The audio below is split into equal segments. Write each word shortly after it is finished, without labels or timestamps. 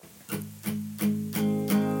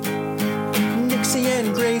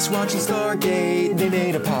and Grace watching Stargate. They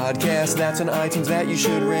made a podcast that's on iTunes that you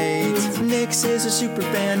should rate. Nix is a super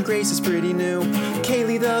fan, Grace is pretty new.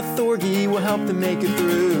 Kaylee the Thorgy will help them make it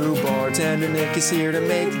through. Bartender Nick is here to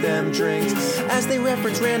make them drinks as they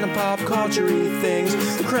reference random pop culture-y things.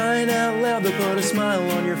 Crying out loud, they'll put a smile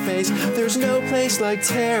on your face. There's no place like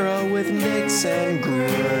Tara with Nix and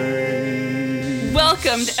Grace.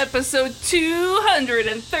 Welcome to episode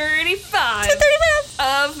 235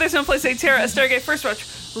 of There's No Place Like Tara, a Stargate First Watch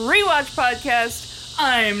Rewatch podcast.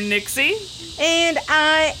 I'm Nixie. And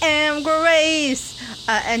I am Grace.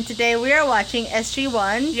 And today we are watching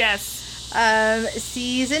SG-1. Yes.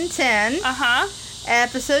 Season 10. Uh-huh.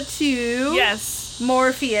 Episode 2. Yes.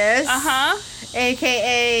 Morpheus. Uh-huh.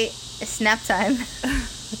 A.K.A. Snap Time.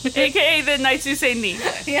 A.K.A. the Nights You Say Knee.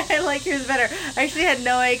 Yeah, I like yours better. I actually had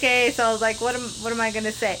no A.K.A., so I was like, what am I going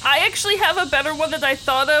to say? I actually have a better one that I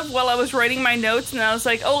thought of while I was writing my notes, and I was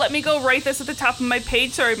like, oh, let me go write this at the top of my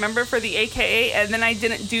page so I remember for the A.K.A., and then I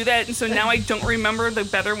didn't do that, and so now I don't remember the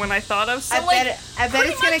better one I thought of. So, I bet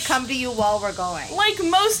it's going to come to you while we're going. Like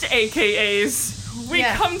most A.K.A.s, we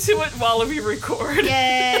come to it while we record.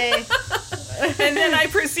 Yay! And then I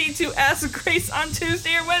proceed to ask Grace on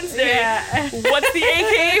Tuesday or Wednesday, what's the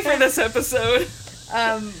AKA for this episode?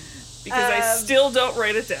 Because I still don't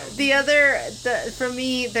write it down. For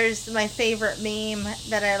me, there's my favorite meme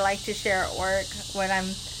that I like to share at work when I'm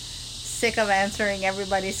sick of answering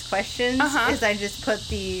everybody's questions, is I just put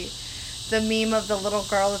the meme of the little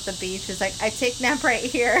girl at the beach. It's like, I take nap right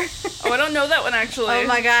here. Oh, I don't know that one, actually. Oh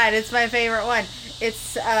my god, it's my favorite one.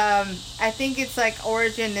 It's, I think it's like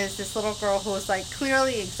origin is this little girl who's like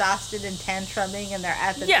clearly exhausted and tantruming and they're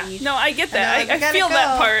at the beach. Yeah, no, I get that. Like, I feel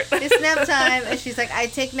that part. It's nap time. And she's like, I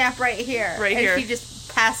take nap right here. Right here. And she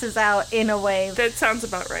just passes out in a wave. That sounds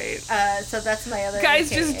about right. So that's my other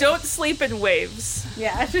Guys, AKA. just don't sleep in waves.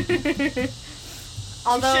 Yeah.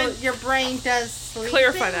 Although your brain does sleep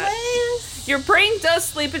clarify in that. waves. Your brain does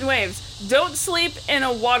sleep in waves. Don't sleep in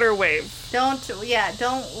a water wave. Don't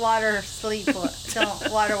water sleep.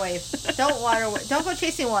 Don't water wave. Don't go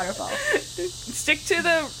chasing waterfalls. Stick to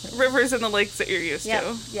the rivers and the lakes that you're used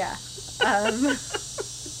to. Yeah.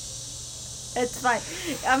 It's fine.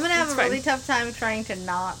 I'm going to have a really tough time trying to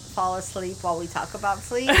not fall asleep while we talk about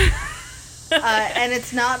sleep. And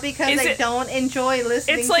it's not because I don't enjoy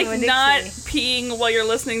listening to It's like Nixie. not peeing while you're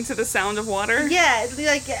listening to the sound of water. Yeah,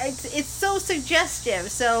 it's so suggestive.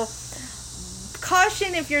 So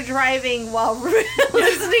caution if you're driving while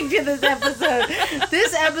listening to this episode.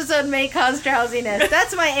 This episode may cause drowsiness.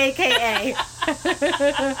 That's my AKA.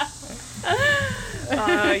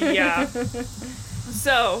 Yeah.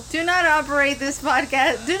 So do not operate this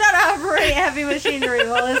podcast. Do not operate heavy machinery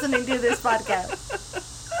while listening to this podcast.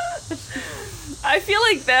 I feel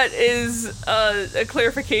like that is a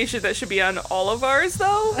clarification that should be on all of ours,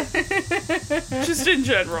 though. Just in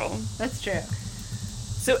general. That's true.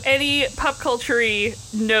 So, any pop culture-y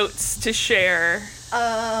notes to share?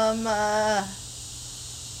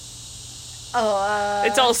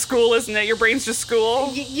 It's all school, isn't it? Your brain's just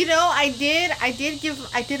school. I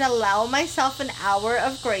did allow myself an hour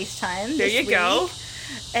of grace time. There you go.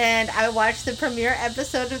 And I watched the premiere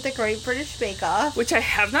episode of The Great British Bake Off, which I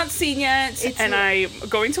have not seen yet, and I'm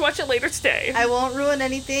going to watch it later today. I won't ruin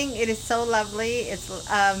anything. It is so lovely. It's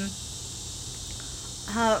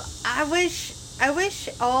I wish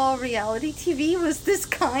all reality TV was this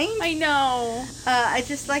kind. I know. I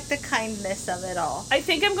just like the kindness of it all. I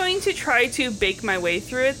think I'm going to try to bake my way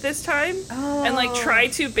through it this time. Oh. And, try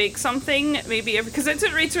to bake something, maybe because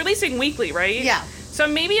it's releasing weekly, right? Yeah. So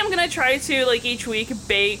maybe I'm going to try to, each week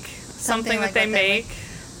bake something that they make.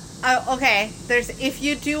 Okay. If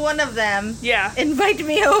you do one of them, invite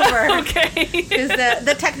me over. Okay. Is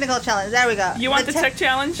the technical challenge. There we go. You want the tech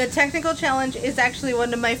challenge? The technical challenge is actually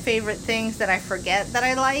one of my favorite things that I forget that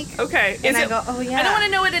I like. Okay. I go, oh yeah. I don't want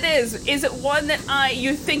to know what it is. Is it one that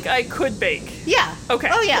you think I could bake? Yeah. Okay.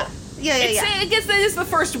 Oh yeah. Cool. Yeah. I guess that is the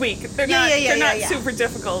first week. They're not super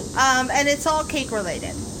difficult. And it's all cake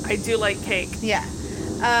related. I do like cake. Yeah.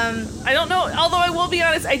 I don't know, although I will be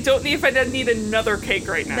honest, I don't know if I need another cake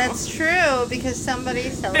right now. That's true, because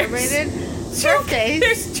somebody celebrated birthdays.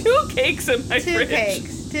 There's 2 cakes in my fridge.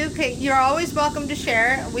 2 cakes. You're always welcome to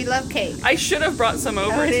share. We love cake. I should have brought some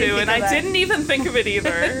over too, and I didn't even think of it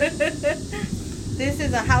either. This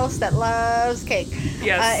is a house that loves cake.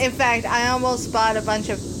 Yes. In fact, I almost bought a bunch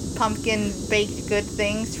of pumpkin baked good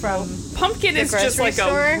things from Pumpkin the is just like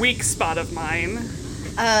store. A weak spot of mine.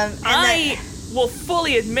 I will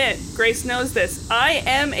fully admit, Grace knows this, I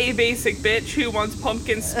am a basic bitch who wants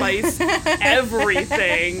pumpkin spice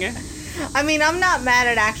everything. I mean, I'm not mad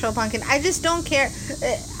at actual pumpkin. I just don't care.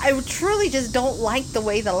 I truly just don't like the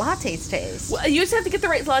way the lattes taste. Well, you just have to get the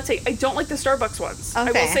right latte. I don't like the Starbucks ones. Okay.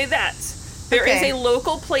 I will say that. There is a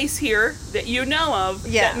local place here that you know of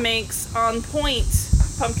that makes on point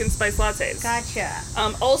pumpkin spice lattes. Gotcha.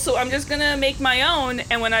 Also, I'm just gonna make my own,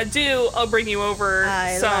 and when I do, I'll bring you over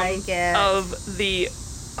of the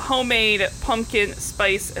homemade pumpkin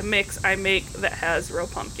spice mix I make that has real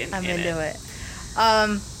pumpkin in it. I'm into it.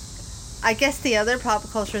 I guess the other pop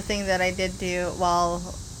culture thing that I did do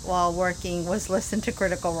while working was listen to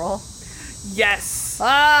Critical Role. Yes.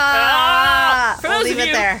 For those of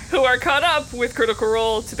you who are caught up with Critical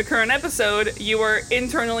Role to the current episode, you are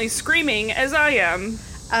internally screaming as I am.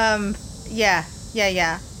 Yeah.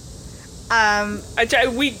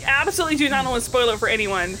 We absolutely do not want to spoil it for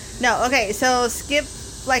anyone. No, okay, so skip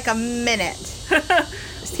like a minute.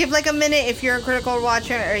 Skip like a minute if you're a Critical Role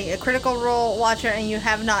watcher and you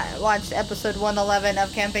have not watched episode 111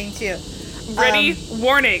 of Campaign 2. Ready?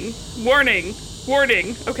 Warning.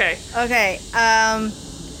 Okay. Okay.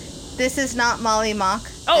 This is not Molly Mock.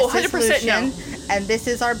 Oh, this 100% is Lucian, no. And this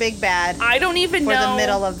is our big bad. I don't even know. For the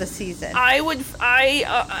middle of the season. I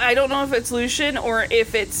don't know if it's Lucian or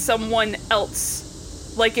if it's someone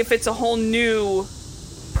else. Like if it's a whole new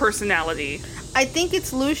personality. I think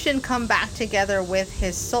it's Lucian come back together with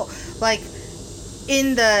his soul. Like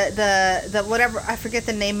in the whatever, I forget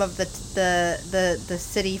the name of the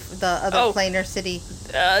city, the other planar city.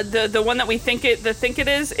 The one that we think it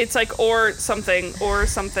is. It's like or something.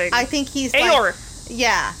 I think he's Aor. Like,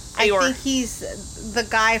 yeah. Aor. I think he's the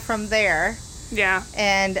guy from there. Yeah.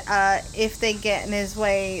 And if they get in his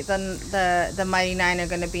way, then the Mighty Nine are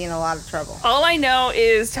going to be in a lot of trouble. All I know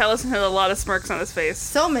is Taliesin had a lot of smirks on his face.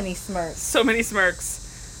 So many smirks.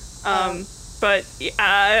 But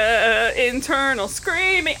internal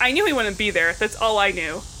screaming. I knew he wouldn't be there. That's all I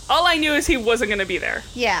knew. All I knew is he wasn't going to be there.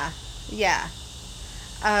 Yeah.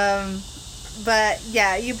 But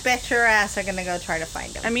yeah, you bet your ass are going to go try to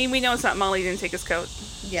find him. I mean, we know it's not Molly. He didn't take his coat.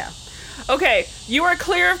 Yeah. Okay, you are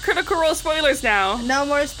clear of Critical Role spoilers now. No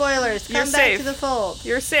more spoilers. Come back to the fold.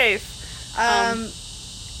 You're safe.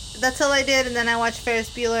 That's all I did, and then I watched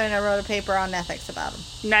Ferris Bueller, and I wrote a paper on ethics about him.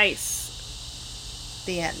 Nice.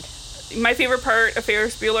 The end. My favorite part of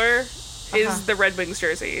Ferris Bueller is the Red Wings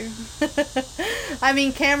jersey. I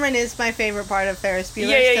mean, Cameron is my favorite part of Ferris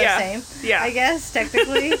Bueller. Same. Yeah. I guess,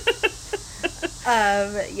 technically.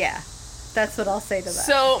 Yeah. That's what I'll say to that.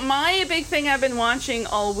 So, my big thing I've been watching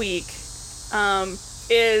all week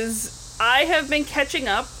is I have been catching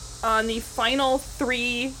up on the final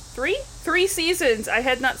three seasons I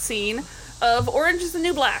had not seen of Orange is the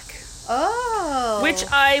New Black. Oh. Which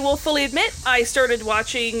I will fully admit I started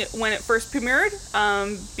watching when it first premiered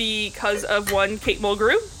because of one Kate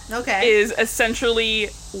Mulgrew. Okay. Is essentially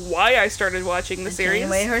why I started watching the series.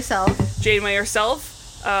 Janeway herself.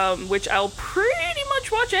 Which I'll pretty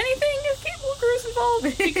much watch anything if Kate Mulgrew is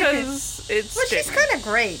involved because it's. But she's kind of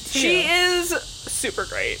great too. She is super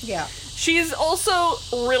great. Yeah. She is also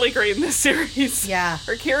really great in this series. Yeah.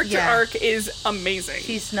 Her character arc is amazing.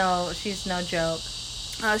 She's no joke.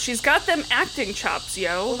 She's got them acting chops,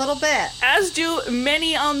 yo. A little bit. As do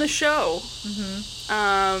many on the show.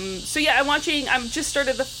 Mm-hmm. So yeah, I've just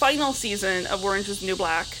started the final season of Orange is the New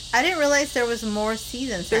Black. I didn't realize there was more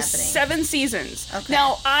seasons There's happening. 7 seasons. Okay.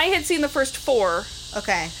 Now, I had seen the first 4.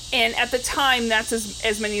 Okay. And at the time, that's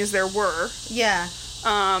as many as there were. Yeah.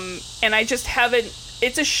 And I just haven't...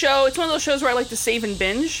 It's a show... It's one of those shows where I like to save and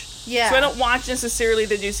binge. Yeah. So I don't watch necessarily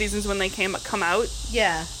the new seasons when they come out.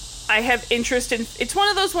 Yeah. I have interest in... It's one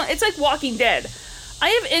of those ones... It's like Walking Dead. I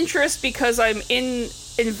have interest because I'm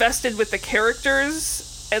invested with the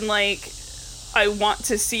characters and, like, I want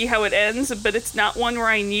to see how it ends, but it's not one where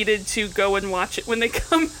I needed to go and watch it when they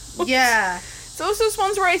come out. Yeah. So it's those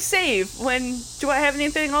ones where I save when... Do I have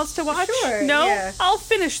anything else to watch? Sure, no? yeah. I'll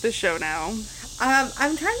finish the show now.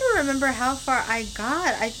 I'm trying to remember how far I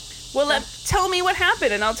got. Tell me what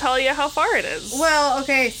happened, and I'll tell you how far it is. Well,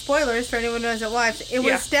 okay, spoilers for anyone who hasn't watched. It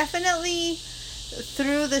was definitely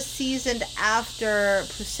through the season after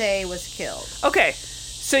Pusey was killed. Okay,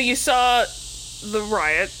 so you saw the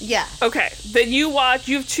riot. Yeah. Okay, then you have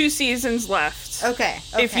 2 seasons left. Okay.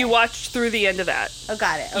 If you watched through the end of that. Oh,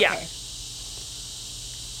 got it. Okay. Yeah.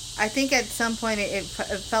 I think at some point it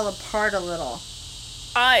fell apart a little.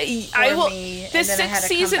 The 6th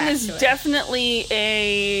season is definitely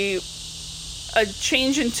a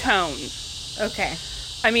change in tone. Okay.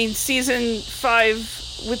 I mean, season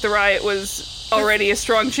 5 with the riot was already a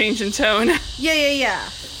strong change in tone. Yeah.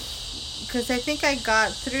 Because I think I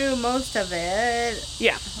got through most of it.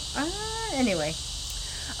 Yeah. Anyway.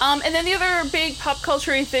 And then the other big pop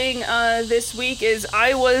culture thing this week is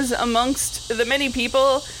I was amongst the many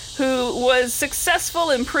people who was successful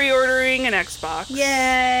in pre-ordering an Xbox.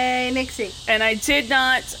 Yay, Nixie. And I did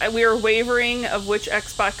not. We were wavering of which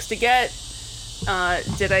Xbox to get.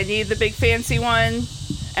 Did I need the big fancy one?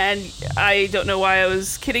 And I don't know why I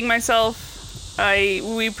was kidding myself.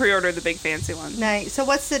 We pre-ordered the big fancy one. Nice. So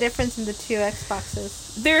what's the difference in the two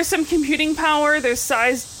Xboxes? There's some computing power. There's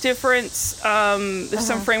size difference. There's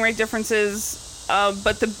some frame rate differences.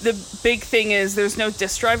 But the big thing is there's no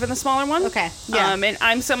disk drive in the smaller one. Okay. Yeah. And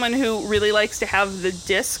I'm someone who really likes to have the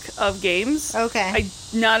disc of games. Okay.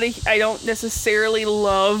 I don't necessarily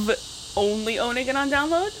love only owning it on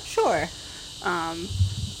download. Sure.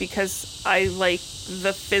 Because I like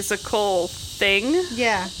the physical thing.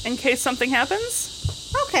 Yeah. In case something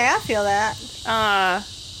happens. Okay, I feel that.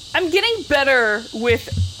 I'm getting better with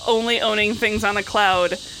only owning things on the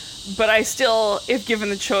cloud. But I still, if given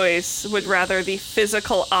the choice, would rather the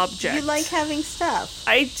physical object. You like having stuff.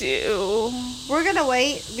 I do. We're going to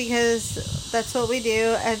wait because that's what we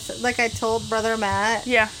do. As like I told Brother Matt.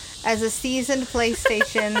 Yeah. As a seasoned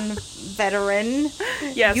PlayStation veteran,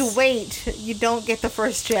 yes. You wait. You don't get the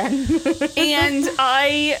first gen. And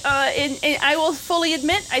I will fully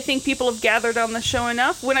admit, I think people have gathered on the show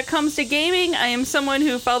enough. When it comes to gaming, I am someone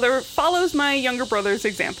who follows my younger brother's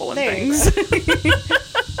example in things.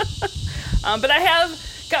 But I have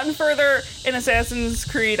gotten further in Assassin's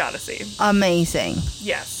Creed Odyssey. Amazing.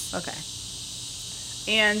 Yes. Okay.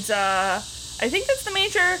 And I think that's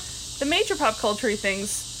the major pop culture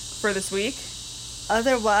things for this week.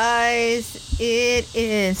 Otherwise, it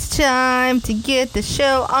is time to get the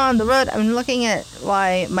show on the road. I'm looking at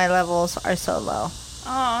why my levels are so low.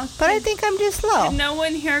 Oh, but I think I'm just low. Did no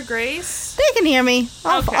one hear Grace? They can hear me.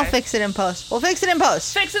 I'll Okay. fix it in post. We'll fix it in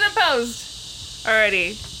post. Fix it in post.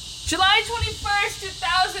 Alrighty. July 21st,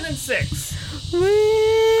 2006.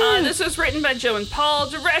 Woo! This was written by Joe and Paul,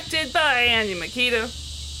 directed by Andy Makita.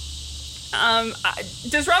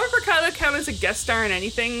 Does Robert Picardo count as a guest star in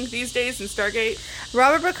anything these days in Stargate?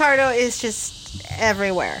 Robert Picardo is just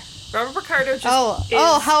everywhere. Robert Picardo just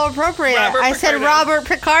Oh, how appropriate. Robert said Picardo. Robert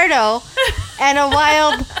Picardo and a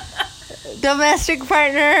wild domestic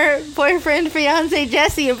partner, boyfriend, fiance,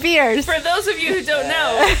 Jesse appears. For those of you who don't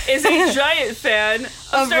know, is a giant fan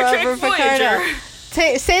of Star Trek Robert Voyager.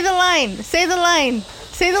 Picardo. Say the line. Say the line.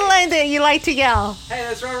 Say the line that you like to yell. Hey,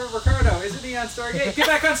 that's Robert Picardo. Isn't he on Stargate? Get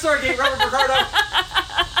back on Stargate, Robert Picardo.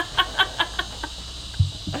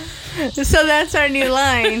 So that's our new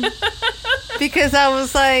line. Because I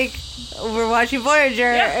was like, we're watching Voyager,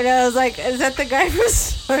 and I was like, is that the guy from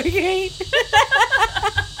Stargate?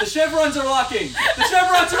 The chevrons are locking. The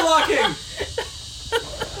chevrons are locking.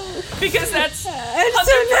 Because that's 100%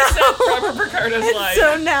 so now, Robert Picardo's line.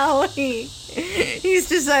 So now he's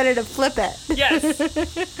decided to flip it. Yes.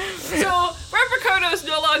 So Robert Picardo is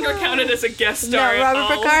no longer counted as a guest star. No, Robert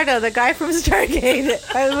Picardo, the guy from Stargate,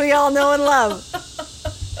 as we all know and love.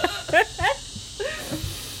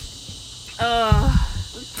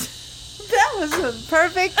 That was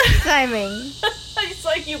perfect timing. It's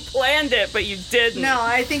like you planned it, but you didn't. No,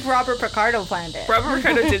 I think Robert Picardo planned it. Robert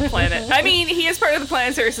Picardo did plan it. I mean, he is part of the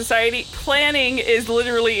Planetary Society. Planning is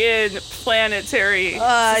literally in Planetary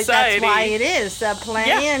Society. That's why it is the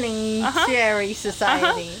Planetary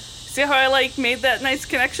Society. See how I made that nice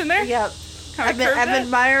connection there? Yep. I'm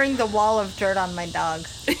admiring the wall of dirt on my dog.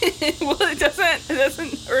 Well, it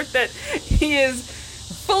doesn't hurt that he is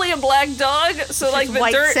fully a black dog, so Just the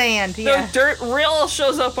white dirt sand, the dirt real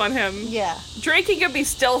shows up on him. Yeah. Drakey can be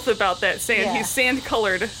stealth about that sand. Yeah. He's sand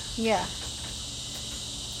colored. Yeah.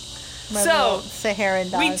 My So, little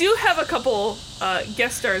Saharan dog. we do have a couple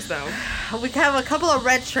guest stars though. We have a couple of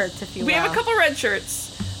red shirts, if you will. We have a couple red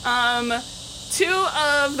shirts. Two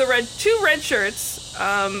red shirts.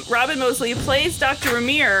 Robin Mosley plays Dr.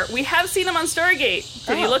 Ramir. We have seen him on Stargate.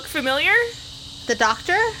 Did he look familiar? The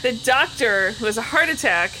doctor? The doctor who has a heart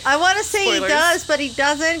attack. I want to say Spoilers. he does, but he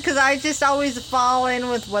doesn't, because I just always fall in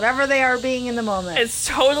with whatever they are being in the moment. It's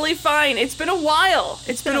totally fine. It's been a while.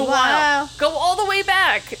 It's been a while. Go all the way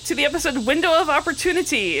back to the episode Window of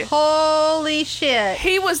Opportunity. Holy shit.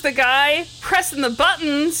 He was the guy pressing the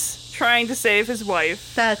buttons trying to save his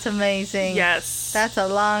wife. That's amazing. Yes. That's a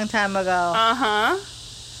long time ago. Uh-huh.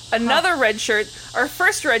 Another red shirt, our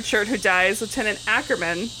first red shirt who dies, Lieutenant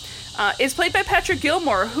Ackerman, is played by Patrick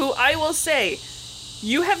Gilmore, who I will say,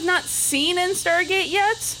 you have not seen in Stargate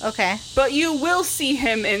yet. Okay. But you will see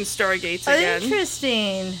him in Stargate again.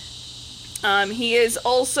 Interesting. He is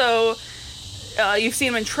also, you've seen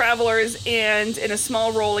him in Travelers and in a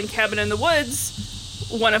small role in Cabin in the Woods,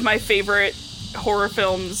 one of my favorite horror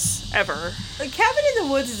films ever. Cabin in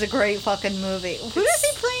the Woods is a great fucking movie. Who does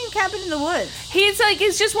he play in Cabin in the Woods? He's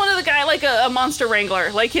just one of the guy, like a monster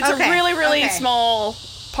wrangler. Like, it's a really, really small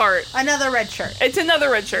part. Another red shirt. It's another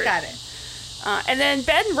red shirt. Got it. And then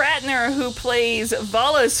Ben Ratner, who plays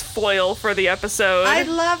Vala's foil for the episode. I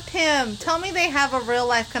loved him. Tell me they have a real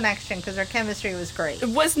life connection, because their chemistry was great. It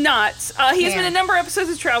was not. He's been in a number of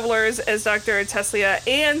episodes of Travelers as Dr. Teslia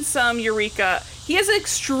and some Eureka. He has an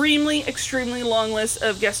extremely, extremely long list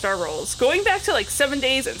of guest star roles. Going back to, like, 7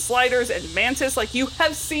 Days and Sliders and Mantis, like, you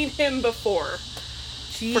have seen him before.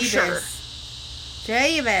 Jeebus. For sure.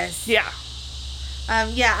 Jeebus. Yeah.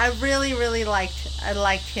 Yeah, I really, really liked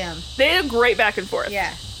him. They had a great back and forth.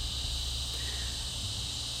 Yeah.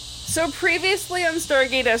 So previously on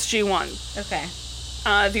Stargate SG-1. Okay.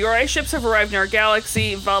 The Ori ships have arrived in our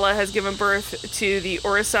galaxy. Vala has given birth to the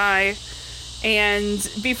Orosai. And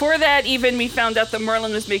before that, even, we found out that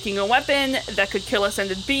Merlin was making a weapon that could kill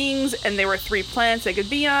ascended beings, and there were 3 planets they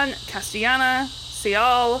could be on: Castellana,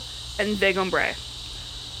 Sial, and Vegombre.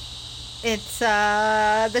 It's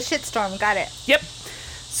the shitstorm. Got it. Yep.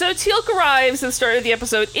 So Teal'c arrives at the start of the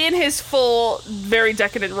episode in his full, very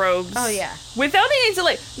decadent robes. Oh, yeah. Without any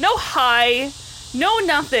delay. No hi. No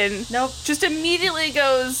nothing. Nope. Just immediately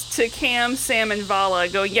goes to Cam, Sam, and Vala,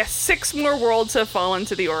 going, yes, 6 more worlds have fallen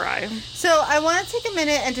to the Ori. So I want to take a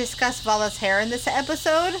minute and discuss Vala's hair in this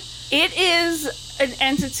episode. It is an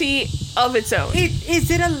entity of its own. Is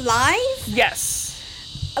it alive? Yes.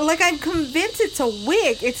 Like, I'm convinced it's a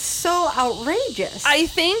wig. It's so outrageous. I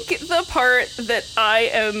think the part that I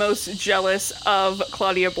am most jealous of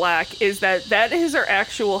Claudia Black is that is her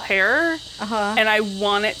actual hair, and I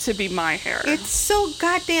want it to be my hair. It's so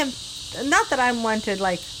goddamn... Not that I'm one to,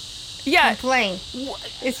 like, complain.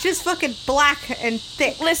 It's just fucking black and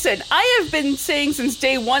thick. Listen, I have been saying since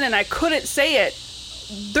day one, and I couldn't say it,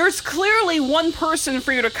 there's clearly one person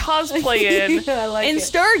for you to cosplay in in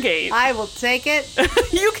Stargate. I will take it.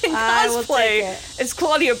 You can cosplay as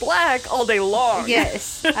Claudia Black all day long.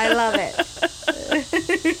 Yes, I love it.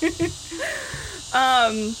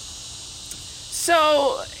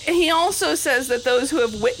 So he also says that those who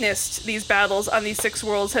have witnessed these battles on these 6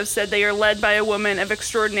 worlds have said they are led by a woman of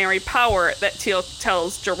extraordinary power that Teal'c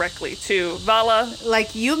tells directly to Vala.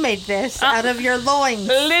 Like, you made this out of your loins.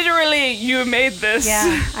 Literally, you made this.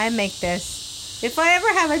 Yeah, I make this. If I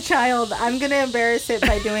ever have a child, I'm going to embarrass it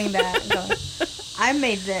by doing that. I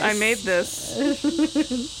made this. I made this.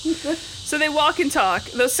 So they walk and talk.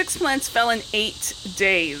 Those 6 planets fell in 8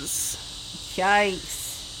 days.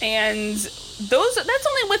 Yikes. And that's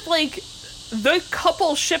only with, like, the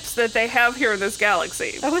couple ships that they have here in this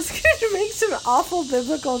galaxy. I was going to make some awful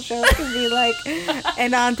biblical joke and be like,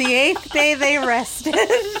 and on the 8th day they rested.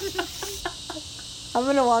 I'm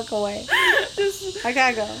going to walk away. I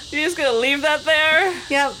gotta go. You're just going to leave that there?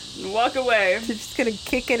 Yep. And walk away. I'm just going to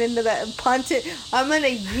kick it into that, punt it. I'm going to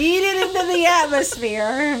yeet it into the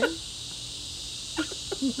atmosphere.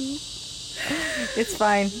 It's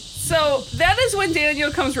fine. So that is when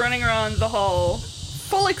Daniel comes running around the hall,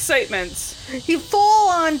 full excitement. He full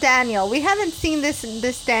on Daniel. We haven't seen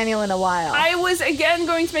this Daniel in a while. I was again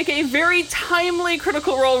going to make a very timely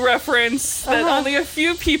Critical Role reference that only a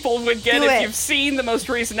few people would get if you've seen the most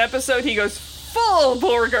recent episode. He goes full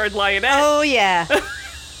Beauregard Lionette. Oh yeah.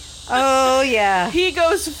 Oh yeah. He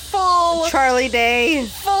goes full Charlie Day.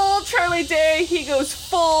 Full Charlie Day. He goes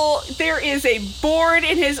full. There is a board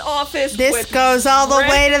in his office. This goes all the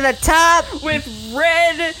way to the top with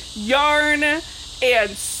red yarn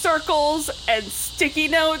and circles and sticky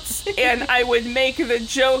notes. And I would make the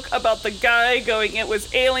joke about the guy going, "It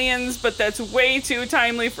was aliens," but that's way too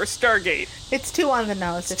timely for Stargate. It's too on the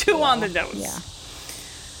nose. It's too on the nose. Yeah.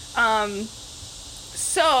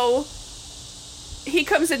 So he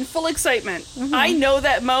comes in full excitement. Mm-hmm. I know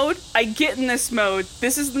that mode. I get in this mode.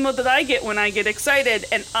 This is the mode that I get when I get excited,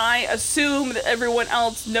 and I assume that everyone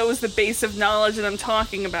else knows the base of knowledge that I'm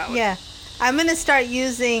talking about. Yeah. I'm going to start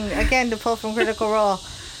using, again, to pull from Critical Role,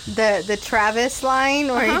 the Travis line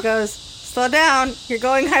where he goes, "Slow down, you're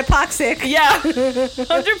going hypoxic." Yeah,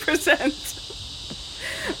 100%.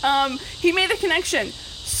 He made a connection.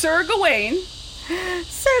 Sir Gawain.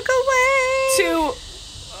 To...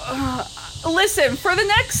 listen, for the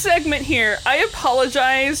next segment here, I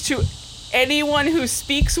apologize to anyone who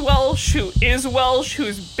speaks Welsh, who is Welsh,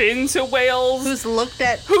 who's been to Wales. Who's looked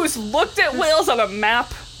at Wales on a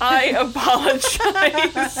map. I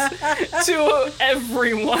apologize to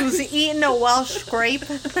everyone. Who's eaten a Welsh grape.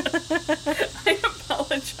 I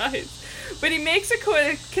apologize. But he makes a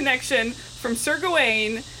connection from Sir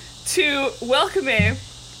Gawain to Welcome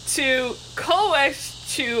to Colwich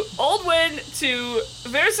to Aldwin to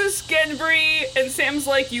versus Genbri, and Sam's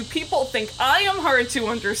like, you people think I am hard to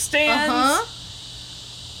understand.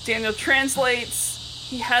 Daniel translates.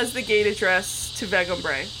 He has the gate address to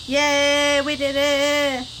Vegumbre. Yay, we did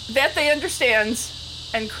it! That they understand,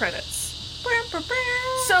 and credits.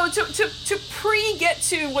 So to get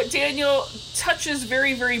to what Daniel touches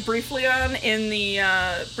very, very briefly on in the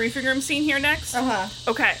briefing room scene here next.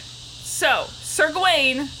 Okay, so Sir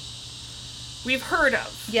Gawain, we've heard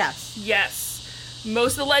of. Yes. Yes.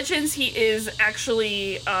 Most of the legends, he is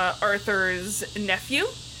actually Arthur's nephew,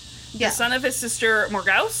 the son of his sister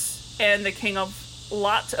Morgause, and the king of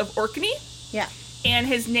Lot of Orkney. Yeah. And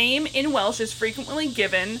his name in Welsh is frequently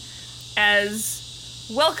given as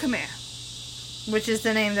Welcome. Which is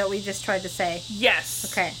the name that we just tried to say.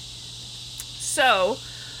 Yes. Okay. So,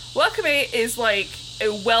 Welcome is like a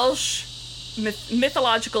Welsh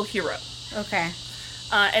mythological hero. Okay.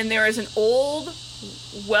 And there is an old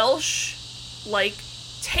Welsh,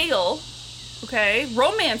 tale,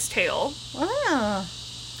 romance tale,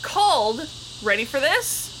 called, ready for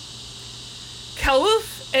this?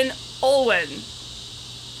 Calwulf and Olwen.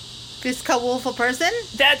 Is Calwulf a person?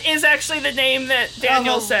 That is actually the name that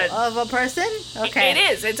Daniel said. Of a person? Okay. It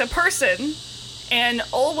is. It's a person. And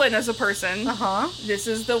Olwen is a person. This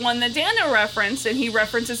is the one that Daniel referenced, and he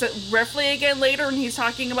references it roughly again later when he's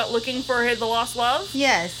talking about looking for the lost love.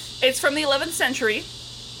 Yes. It's from the 11th century,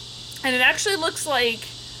 and it actually looks like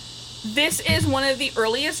this is one of the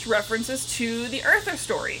earliest references to the Arthur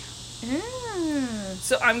story.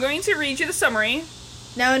 So I'm going to read you the summary.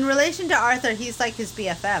 Now, in relation to Arthur, he's like his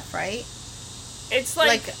BFF, right? It's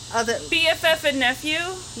like other BFF and nephew.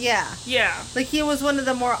 Yeah. Yeah. Like he was one of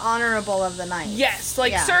the more honorable of the knights. Yes.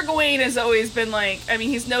 Sir Gawain has always been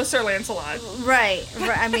he's no Sir Lancelot. Right.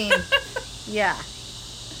 I mean, yeah.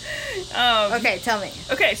 Okay, tell me.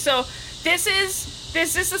 Okay, so this is the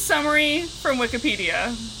summary from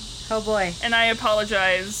Wikipedia. Oh boy. And I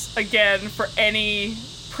apologize again for any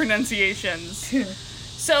pronunciations.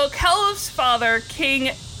 So, Calwulf's father,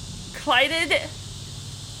 King Clyded,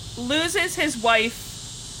 loses his wife.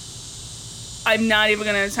 I'm not even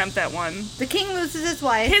going to attempt that one. The king loses his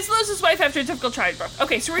wife. Loses his wife after a difficult childbirth.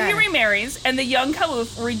 Okay, so he remarries, and the young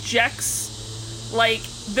Calwulf rejects,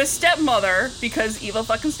 the stepmother, because evil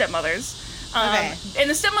fucking stepmothers. And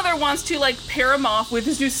the stepmother wants to, pair him off with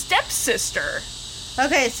his new stepsister.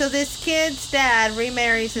 Okay, so this kid's dad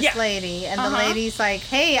remarries this lady, and the lady's like,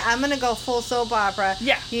 hey, I'm going to go full soap opera.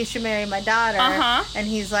 Yeah. You should marry my daughter. And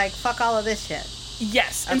he's like, fuck all of this shit.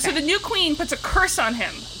 Yes. And so the new queen puts a curse on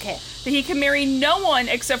him. Okay. That he can marry no one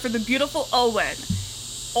except for the beautiful Olwen.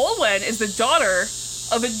 Olwen is the daughter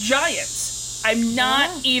of a giant. I'm not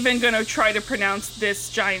even going to try to pronounce this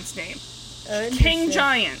giant's name. King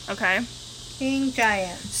Giant, okay? King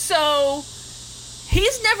Giant. So,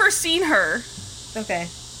 he's never seen her. Okay.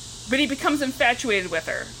 But he becomes infatuated with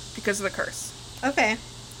her because of the curse. Okay.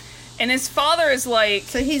 And his father is like...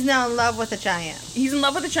 So he's now in love with a giant. He's in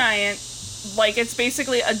love with a giant. It's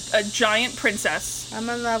basically a giant princess. I'm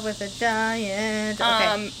in love with a giant.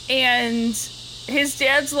 Okay. And his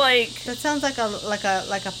dad's like... That sounds like a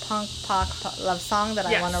punk love song that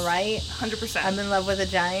I want to write. 100%. I'm in love with a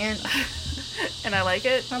giant. And I like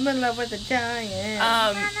it. I'm in love with a giant.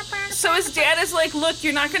 So his dad is like, look,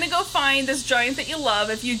 you're not going to go find this giant that you love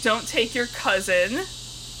if you don't take your cousin,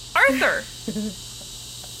 Arthur.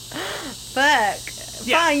 Fuck.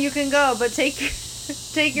 Fine, you can go, but take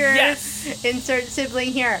your insert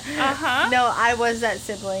sibling here. No, I was that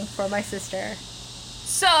sibling for my sister.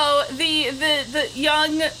 So the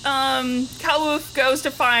young Calwulf goes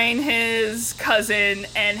to find his cousin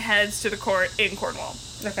and heads to the court in Cornwall.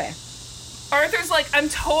 Okay. Arthur's like, I'm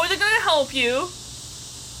totally gonna help you,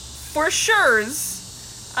 for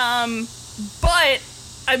sure's, but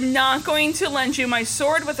I'm not going to lend you my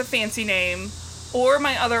sword with a fancy name, or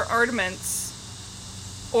my other armaments,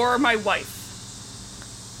 or my wife.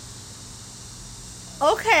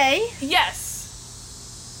 Okay. Yes.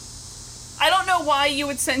 I don't know why you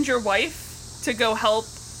would send your wife to go help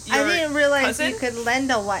your I didn't realize cousin. You could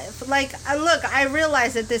lend a wife. Look, I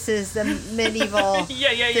realize that this is the medieval...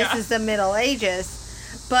 This is the Middle Ages.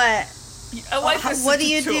 But a wife is what do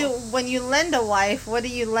you do when you lend a wife? What are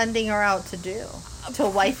you lending her out to do? To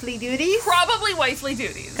wifely duties? Probably wifely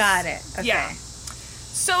duties. Got it. Okay. Yeah.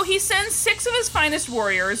 So he sends 6 of his finest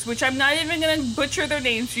warriors, which I'm not even going to butcher their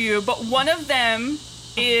names for you, but one of them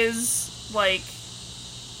is,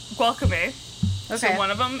 Welcome. Okay. So one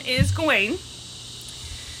of them is Gawain.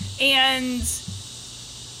 And,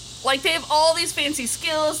 they have all these fancy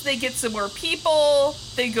skills. They get some more people.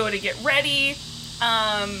 They go to get ready.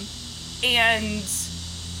 And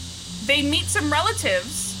they meet some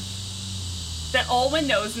relatives that Alwyn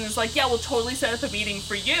knows and is like, yeah, we'll totally set up a meeting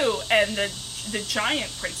for you and the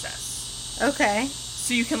giant princess. Okay.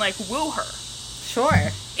 So you can, like, woo her.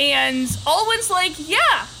 Sure. And Alwyn's like,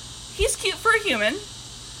 yeah, he's cute for a human.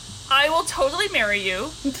 I will totally marry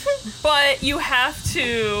you. But you have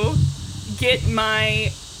to get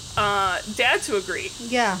my dad to agree.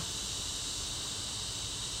 Yeah.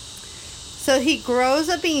 So he grows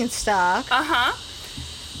a beanstalk. Uh-huh.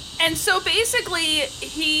 And so basically,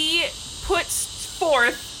 he puts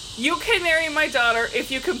forth, you can marry my daughter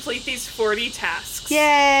if you complete these 40 tasks.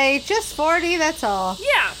 Yay, just 40, that's all.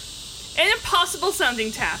 Yeah. And impossible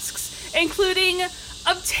sounding tasks, including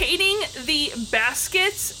obtaining the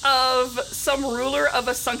basket of some ruler of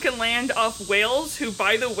a sunken land off Wales, who,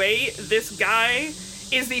 by the way, this guy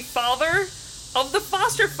is the father of the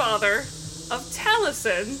foster father of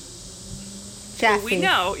Taliesin. Jaffe. We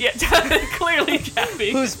know. Yeah, clearly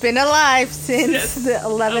Jaffe. Who's been alive since Yes. the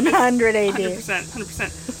 1100 AD.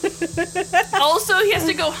 100%. Also, he has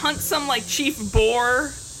to go hunt some, like, chief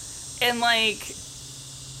boar, and, like,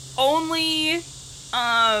 only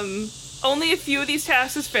a few of these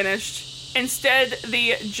tasks is finished. Instead,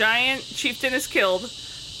 the giant chieftain is killed,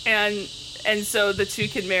 and so the two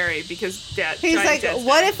can marry because He's like,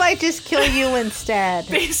 what if I just kill you instead?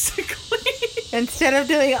 Basically. Instead of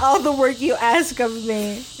doing all the work you ask of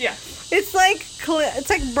me. Yeah. It's like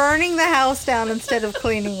burning the house down instead of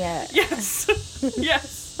cleaning it. Yes.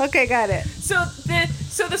 Yes. Okay, got it. So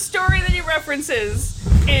the story that he references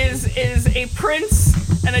is a prince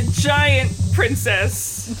and a giant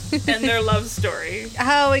princess and their love story.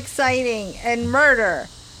 How exciting. And murder.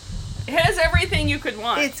 It has everything you could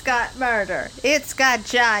want. It's got murder. It's got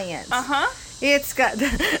giants. Uh-huh. It's got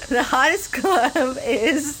the hottest club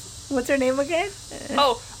is, what's her name again?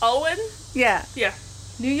 Oh, Alwyn? Yeah. Yeah.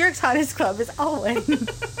 New York's hottest club is Alwyn.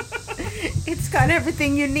 It's got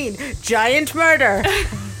everything you need. Giant murder.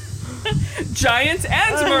 Giant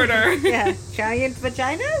and murder. Yeah. Giant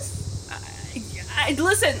vaginas?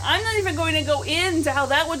 Listen, I'm not even going to go into how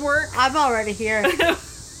that would work. I'm already here.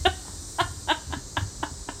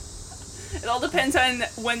 It all depends on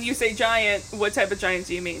when you say giant, what type of giant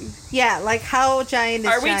do you mean? Yeah, like how giant is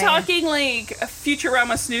Are we giant? talking like a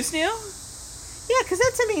Futurama Snoo Snoo? Yeah, because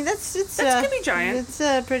that's That's gonna be giant. It's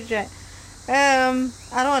pretty giant. I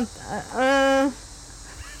don't.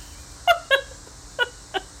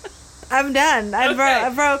 I'm done. I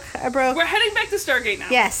broke. We're heading back to Stargate now.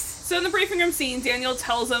 Yes. So in the briefing room scene, Daniel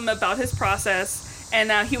tells him about his process,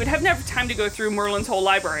 and he would have never time to go through Merlin's whole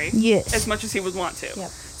library. Yes. As much as he would want to. Yep.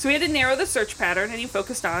 So he had to narrow the search pattern, and he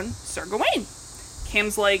focused on Sir Gawain.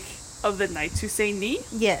 Cam's like, of the Knights Who Say Ni?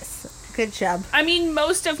 Yes. Good job. I mean,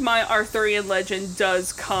 most of my Arthurian legend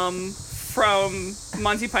does come from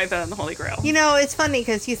Monty Python and the Holy Grail. You know, it's funny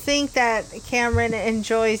because you think that Cameron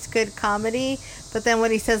enjoys good comedy, but then what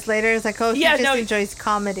he says later is like, oh, he enjoys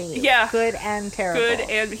comedy. Yeah. Good and terrible. Good,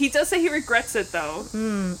 and he does say he regrets it, though.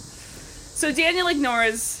 Mm. So Daniel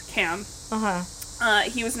ignores Cam. Uh-huh.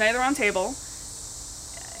 He was neither on table.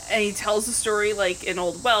 And he tells a story, like, in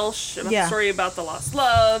Old Welsh, a story about the lost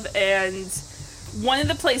love, and one of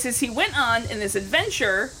the places he went on in this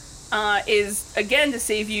adventure is, again, to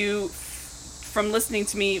save you from listening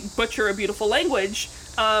to me butcher a beautiful language,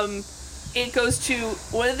 it goes to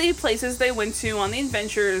one of the places they went to on the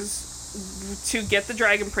adventures to get the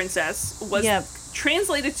Dragon Princess was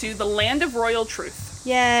translated to the Land of Royal Truth.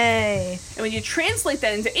 Yay. And when you translate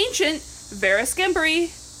that into ancient,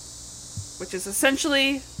 Veriscembri, which is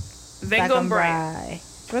essentially Vengombray.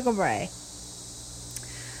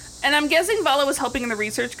 And I'm guessing Vala was helping in the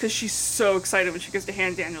research because she's so excited when she gets to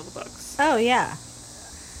hand Daniel the books. Oh, yeah.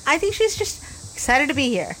 I think she's just excited to be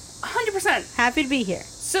here. 100%. Happy to be here.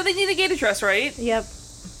 So they need a gate address, right? Yep.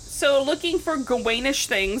 So looking for Gawainish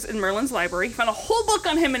things in Merlin's library, he found a whole book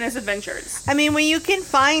on him and his adventures. I mean, when you can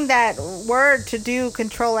find that word to do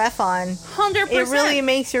Control F on, 100%. it really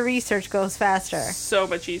makes your research goes faster. So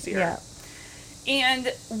much easier. Yeah.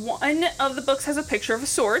 And one of the books has a picture of a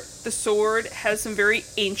sword. The sword has some very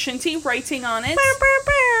ancient-y writing on it.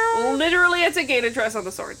 Literally, it's a gate address on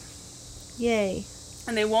the sword. Yay.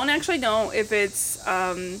 And they won't actually know if it's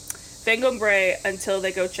Vengombray until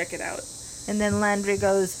they go check it out. And then Landry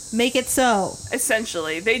goes, make it so.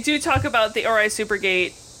 Essentially. They do talk about the Ori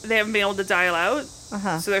Supergate. They haven't been able to dial out.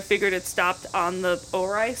 Uh-huh. So they figured it stopped on the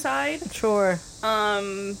Ori side. Sure.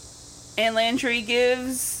 And Landry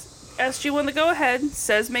gives SG-1 the go-ahead,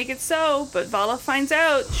 says make it so, but Vala finds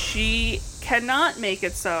out she cannot make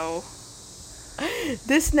it so.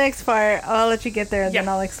 This next part, I'll let you get there and then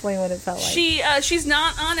I'll explain what it felt like. She's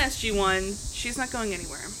not on SG-1. She's not going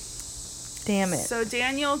anywhere. Damn it. So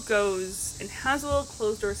Daniel goes and has a little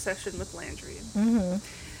closed-door session with Landry.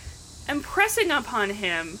 And pressing upon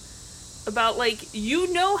him about, like,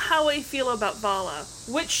 you know how I feel about Vala,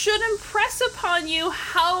 which should impress upon you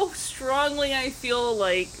how strongly I feel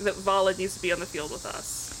like that Vala needs to be on the field with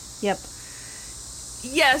us. Yep.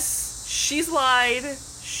 Yes, she's lied,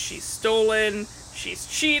 she's stolen, she's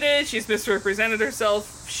cheated, she's misrepresented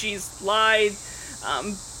herself, she's lied,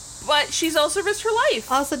 but she's also risked her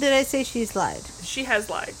life. Also, did I say she's lied? She has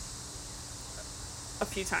lied. A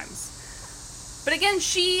few times. But again,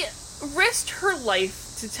 she risked her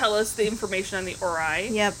life to tell us the information on the Ori.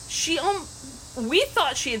 Yep. We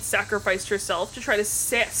thought she had sacrificed herself to try to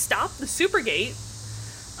stop the Supergate.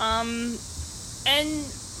 And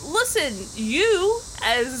listen, you,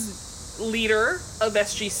 as leader of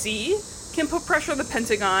SGC, can put pressure on the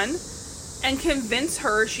Pentagon and convince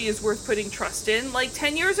her she is worth putting trust in. Like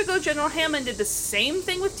 10 years ago, General Hammond did the same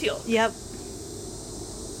thing with Teal. Yep.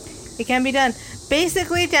 It can be done.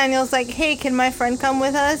 Basically, Daniel's like, hey, can my friend come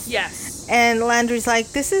with us? Yes. And Landry's like,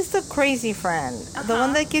 this is the crazy friend. The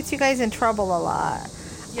one that gets you guys in trouble a lot.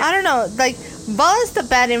 Yeah. I don't know. Like, Vala's the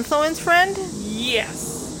bad influence friend.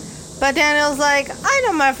 Yes. But Daniel's like, I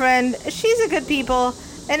know my friend. She's a good people.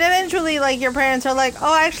 And eventually, like, your parents are like,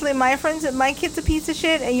 oh, actually, my kid's a piece of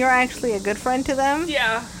shit, and you're actually a good friend to them.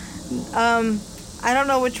 Yeah. I don't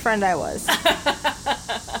know which friend I was.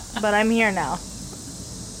 But I'm here now.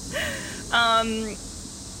 And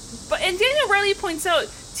Daniel Riley points out,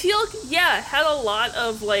 Teal, had a lot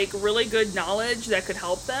of, like, really good knowledge that could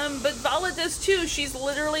help them, but Vala does too. She's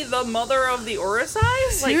literally the mother of the Orisai.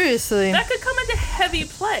 Like, seriously. that could come into heavy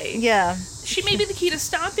play. Yeah. She may be the key to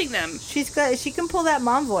stopping them. She can pull that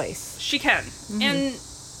mom voice. She can. Mm-hmm. And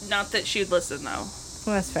not that she'd listen, though.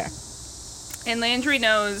 Well, that's fair. And Landry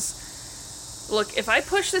knows, look, if I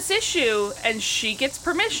push this issue and she gets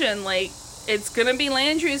permission, like, it's gonna be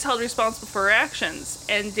Landry who's held responsible for her actions.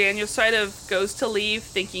 And Daniel sort of goes to leave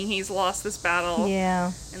thinking he's lost this battle.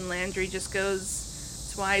 Yeah. And Landry just goes,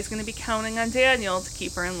 that's why he's gonna be counting on Daniel to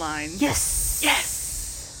keep her in line. Yes! Yes!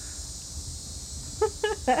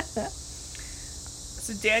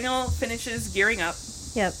 So Daniel finishes gearing up.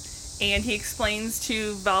 Yep. And he explains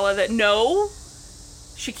to Vala that no,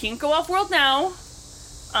 she can't go off-world now.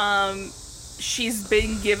 She's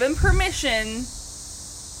been given permission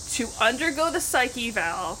to undergo the psyche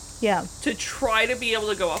eval. Yeah. To try to be able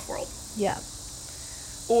to go off-world. Yeah.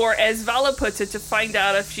 Or, as Vala puts it, to find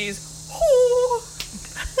out if she's...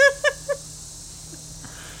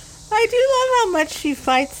 I do love how much she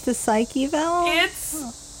fights the psyche eval.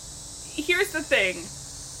 Here's the thing.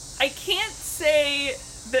 I can't say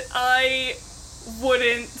that I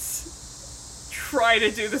wouldn't try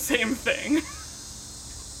to do the same thing.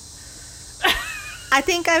 I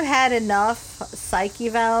think I've had enough psych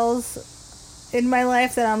evals in my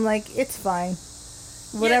life that I'm like, it's fine.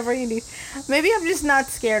 Whatever you need. Maybe I'm just not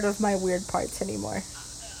scared of my weird parts anymore.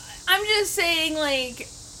 I'm just saying, like,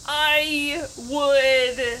 I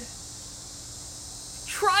would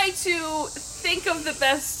try to think of the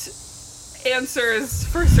best answers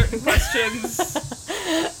for certain questions.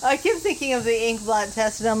 I keep thinking of the ink blot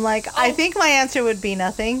test, and I'm like, I think my answer would be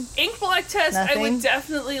nothing. Ink blot test, nothing. I would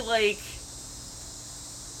definitely, like,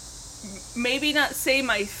 maybe not say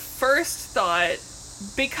my first thought,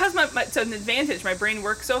 because it's an advantage. My brain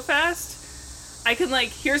works so fast. I can, like,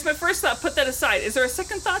 here's my first thought, put that aside. Is there a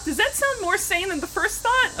second thought? Does that sound more sane than the first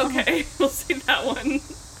thought? Okay, we'll see that one.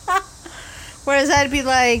 Whereas I'd be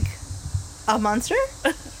like, a monster?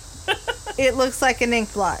 It looks like an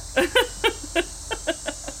ink blot.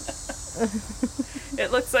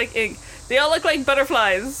 It looks like ink. They all look like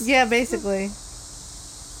butterflies. Yeah, basically.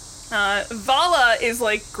 Vala is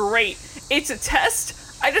like, great. It's a test.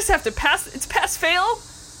 I just have to pass. It's pass-fail.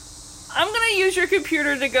 I'm going to use your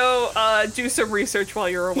computer to go do some research while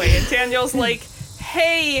you're away. And Daniel's like,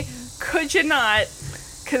 hey, could you not?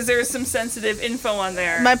 Because there's some sensitive info on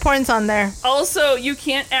there. My porn's on there. Also, you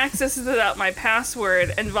can't access it without my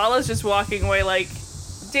password. And Vala's just walking away like,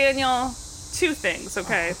 Daniel, two things,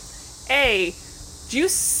 okay? A, do you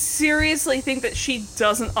seriously think that she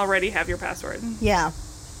doesn't already have your password? Yeah.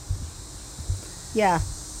 Yeah.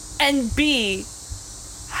 And B,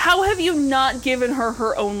 how have you not given her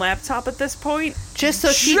her own laptop at this point? Just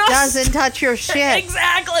so she doesn't touch your shit.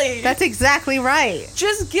 Exactly. That's exactly right.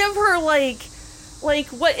 Just give her, like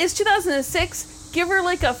what is 2006? Give her,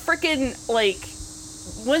 like, a freaking, like,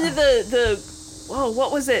 when did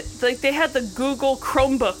what was it? Like, they had the Google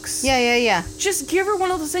Chromebooks. Yeah. Just give her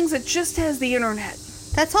one of those things that just has the internet.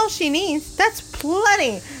 That's all she needs. That's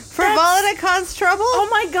plenty. For Vala to cause trouble? Oh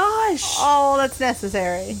my gosh. Oh, that's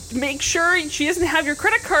necessary. Make sure she doesn't have your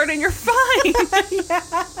credit card and you're fine.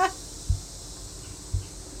 Yeah.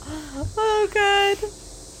 Oh, God.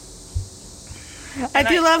 I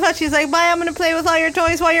do love how she's like, bye, I'm going to play with all your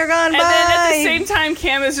toys while you're gone, bye. And then at the same time,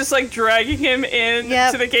 Cam is just like dragging him in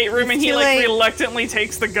to the gate room, and he like reluctantly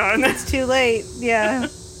takes the gun. It's too late. Yeah.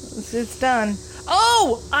 It's done.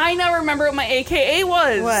 Oh, I now remember what my AKA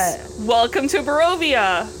was. What? Welcome to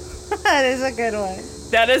Barovia. That is a good one.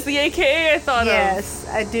 That is the AKA I thought of. Yes,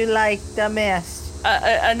 I do like the mist.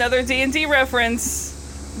 Another D&D reference.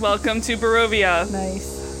 Welcome to Barovia.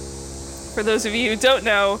 Nice. For those of you who don't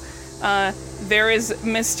know, there is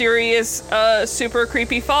mysterious, super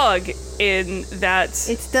creepy fog in that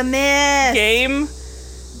It's the mist. game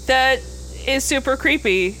that is super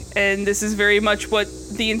creepy, and this is very much what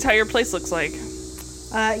the entire place looks like.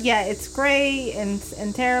 Yeah, it's gray and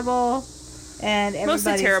terrible, and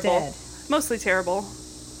everybody's dead. Mostly terrible.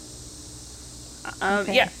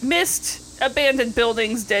 Okay. Yeah, mist, abandoned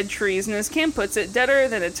buildings, dead trees, and as Cam puts it, deader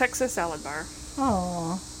than a Texas salad bar.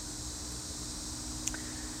 Oh.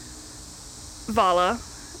 Vala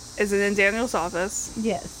is in Daniel's office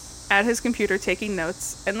Yes. at his computer taking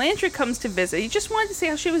notes, and Landry comes to visit. He just wanted to see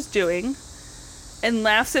how she was doing, and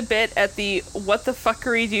laughs a bit at the "what the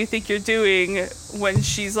fuckery do you think you're doing" when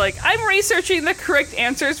she's like, "I'm researching the correct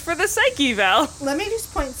answers for the psych eval." Let me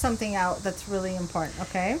just point something out that's really important,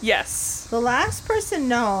 okay? Yes. The last person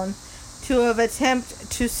known to have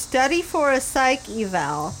attempted to study for a psych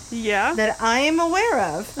eval Yeah. that I am aware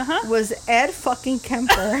of was Ed fucking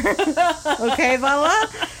Kemper. Okay, Vala?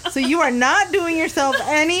 So you are not doing yourself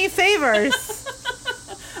any favors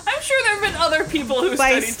I'm sure there have been other people who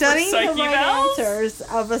by studied studying for psych the right evals. answers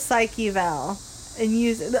of a psych eval and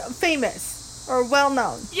use famous or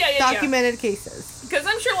well-known documented cases. Because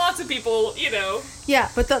I'm sure lots of people, you know. Yeah,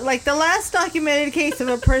 but the last documented case of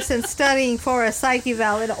a person studying for a psych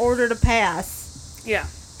eval in order to pass Yeah.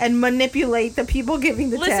 and manipulate the people giving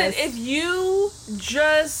the Listen, test. if you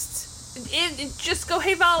just go,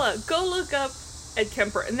 hey Vala, go look up Ed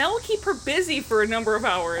Kemper, and that will keep her busy for a number of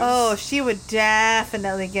hours. Oh, she would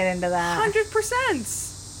definitely get into that.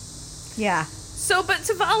 100%. Yeah. So, but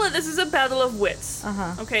to Vala, this is a battle of wits.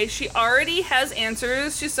 Uh-huh. Okay, she already has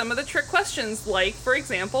answers to some of the trick questions, like, for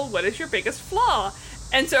example, what is your biggest flaw?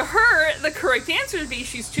 And to her, the correct answer would be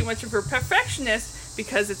she's too much of a perfectionist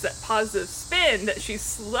because it's that positive spin that she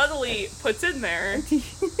subtly puts in there.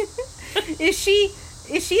 Is she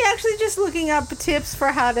actually just looking up tips for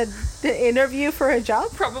how to interview for a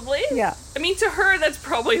job? Probably. Yeah. I mean, to her, that's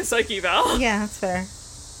probably a psych eval. Yeah, that's fair.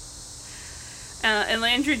 And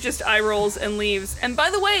Landry just eye rolls and leaves. And by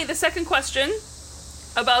the way, the second question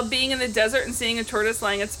about being in the desert and seeing a tortoise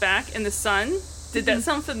lying its back in the sun, did that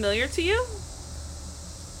sound familiar to you?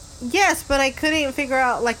 Yes, but I couldn't figure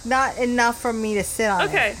out, not enough for me to sit on it.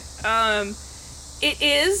 Okay. It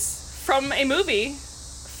is from a movie,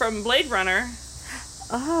 from Blade Runner.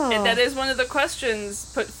 Oh. And that is one of the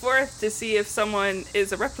questions put forth to see if someone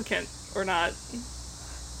is a replicant or not.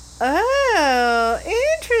 Oh,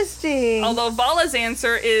 interesting. Although Vala's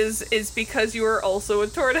answer is because you are also a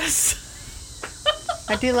tortoise.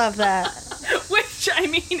 I do love that. Which, I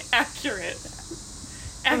mean, accurate.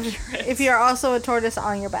 Accurate. If you're also a tortoise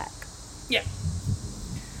on your back. Yeah.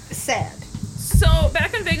 Sad. So,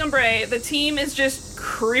 back in Vegan Bray, the team is just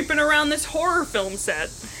creeping around this horror film set.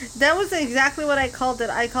 That was exactly what I called it.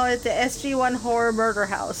 I call it the SG-1 Horror Murder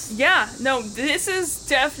House. Yeah, no, this is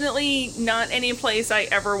definitely not any place I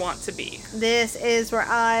ever want to be. This is where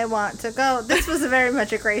I want to go. This was very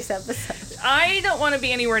much a Grace episode. I don't want to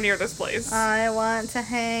be anywhere near this place. I want to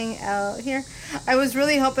hang out here. I was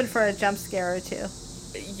really hoping for a jump scare or two.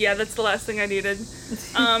 Yeah, that's the last thing I needed.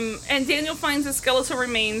 And Daniel finds the skeletal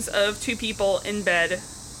remains of two people in bed.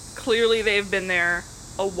 Clearly they've been there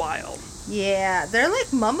a while. Yeah, they're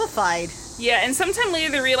mummified. Yeah, and sometime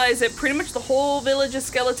later they realize that pretty much the whole village is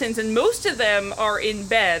skeletons, and most of them are in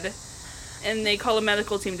bed. And they call a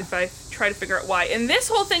medical team to try to figure out why. And this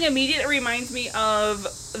whole thing immediately reminds me of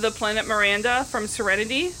the planet Miranda from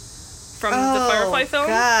Serenity, from the Firefly film.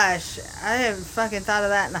 Gosh, I haven't fucking thought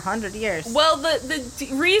of that in 100 years. Well, the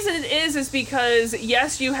reason it is because,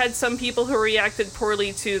 yes, you had some people who reacted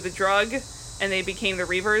poorly to the drug, and they became the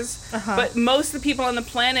Reavers. Uh-huh. But most of the people on the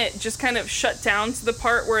planet just kind of shut down to the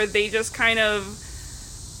part where they just kind of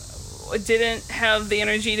didn't have the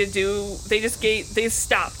energy to do. They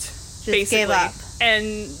stopped, Just basically, gave up.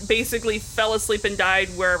 and basically fell asleep and died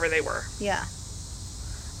wherever they were. Yeah.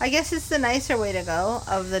 I guess it's the nicer way to go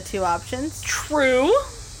of the two options. True.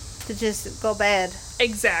 To just go bed.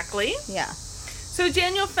 Exactly. Yeah. So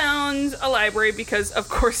Daniel found a library because, of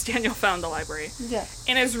course, Daniel found a library. Yeah.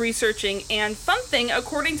 And is researching. And fun thing,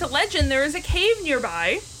 according to legend, there is a cave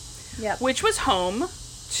nearby, Yep. which was home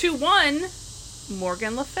to one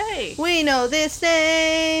Morgan Le Fay. We know this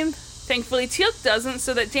name. Thankfully, Teal'c doesn't,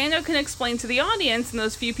 so that Daniel can explain to the audience and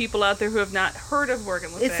those few people out there who have not heard of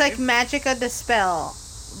Morgan Le Fay. It's like Magica the Spell,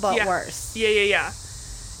 but Yeah. worse. Yeah.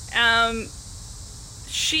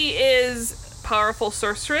 She is powerful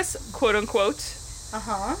sorceress, quote unquote,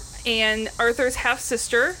 Uh-huh. and Arthur's half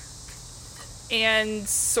sister, and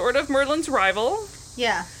sort of Merlin's rival.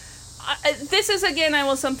 Yeah. This is again, I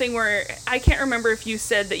will something where I can't remember if you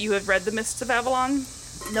said that you have read The Mists of Avalon.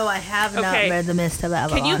 No, I have not Okay. read The Mist of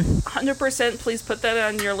Avalon. Can you 100% please put that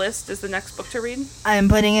on your list as the next book to read? I am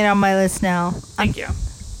putting it on my list now. Thank you.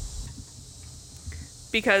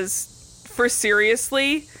 Because, for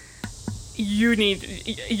seriously,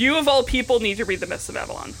 you of all people need to read The Mists of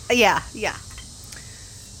Avalon. Yeah.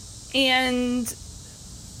 And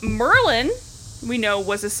Merlin, we know,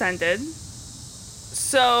 was ascended.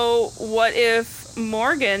 So what if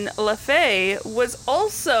Morgan Le Fay was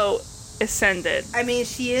also ascended? I mean,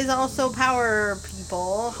 she is also power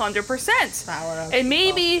people. 100%. Power And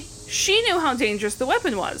maybe she knew how dangerous the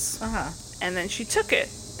weapon was. Uh-huh. And then she took it,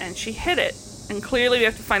 and she hid it. And clearly we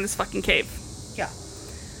have to find this fucking cave. Yeah.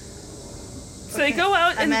 So they go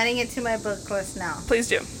out and... I'm adding it to my book list now. Please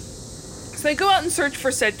do. So they go out and search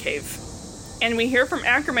for said cave. And we hear from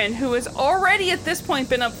Ackerman, who has already at this point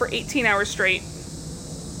been up for 18 hours straight.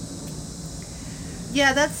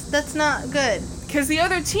 Yeah, that's not good. Because the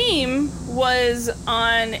other team was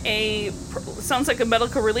on sounds like a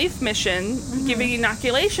medical relief mission, giving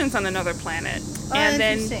inoculations on another planet. Oh, and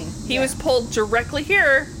then interesting. he Yeah. was pulled directly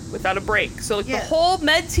here without a break. So the Yeah. whole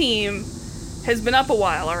med team has been up a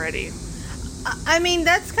while already. I mean,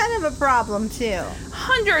 that's kind of a problem, too.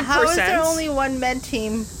 100%. How is there only one med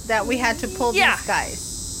team that we had to pull Yeah. these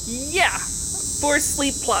guys? Yeah. For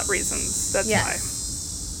sleep plot reasons. That's Yes.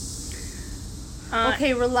 why.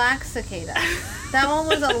 Okay, relax, Cicada. That one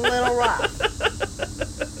was a little rough.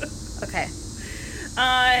 Okay.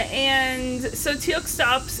 And so Teal'c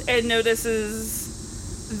stops and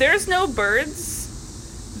notices there's no birds,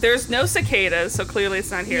 there's no cicadas, so clearly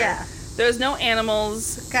it's not here. Yeah. There's no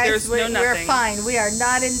animals, Guys, there's we're, no we're nothing. fine. We are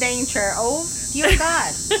not in danger. Oh, dear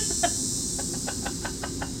God.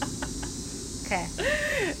 Okay.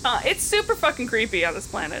 It's super fucking creepy on this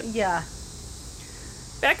planet. Yeah.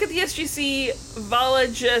 Back at the SGC, Vala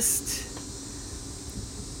just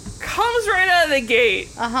comes right out of the gate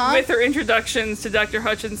Uh-huh. with her introductions to Dr.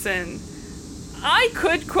 Hutchinson. I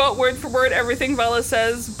could quote word for word everything Vala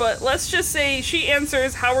says, but let's just say she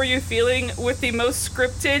answers, "How are you feeling?" with the most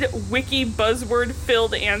scripted, wiki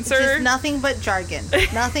buzzword-filled answer. It's just nothing but jargon.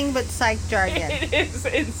 Nothing but psych jargon. It is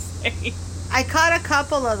insane. I caught a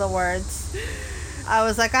couple of the words. I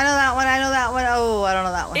was like, I know that one, I know that one. Oh, I don't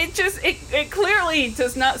know that one. It clearly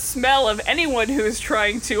does not smell of anyone who is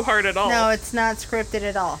trying too hard at all. No, it's not scripted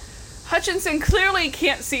at all. Hutchinson clearly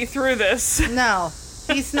can't see through this. No,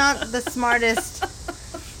 he's not the smartest.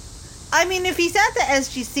 I mean, if he's at the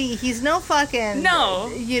SGC, he's no fucking, No.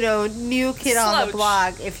 New kid on Slouch. the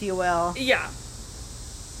block, if you will. Yeah.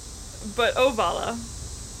 But Vala.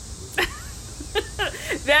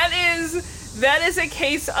 that is a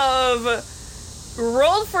case of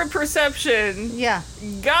rolled for perception, Yeah.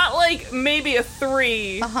 got like maybe a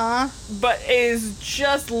 3, Uh-huh. but is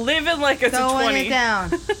just living like it's a 20. Going it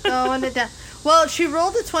down. Going it down. Well, she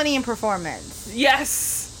rolled a 20 in performance.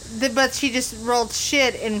 Yes. But she just rolled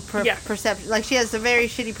shit in Yeah. perception. Like, she has a very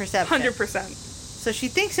shitty perception. 100%. So she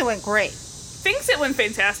thinks it went great. Thinks it went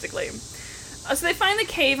fantastically. So they find the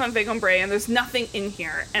cave on Vegombre, and there's nothing in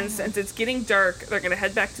here. And since it's getting dark, they're going to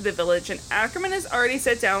head back to the village, and Ackerman has already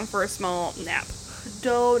sat down for a small nap.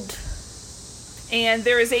 Don't. And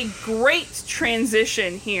there is a great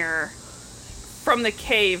transition here from the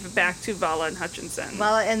cave back to Vala and Hutchinson.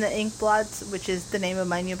 Vala and the Inkblots, which is the name of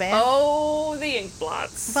my new band. Oh, the ink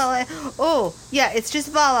blots. Vala. Oh, yeah, it's just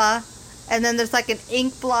Vala. And then there's like an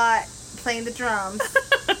Inkblot playing the drums.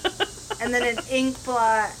 And then an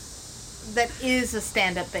Inkblot that is a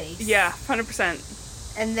stand-up bass. Yeah, 100%.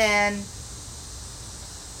 And then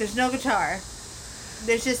there's no guitar.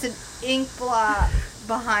 There's just an Inkblot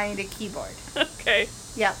behind a keyboard. Okay.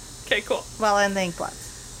 Yep. Okay, cool. Vala and the Inkblots.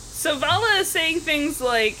 So Vala is saying things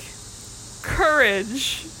like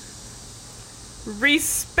courage,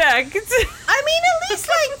 respect. I mean, at least,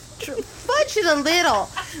 like, fudge it a little.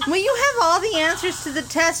 When you have all the answers to the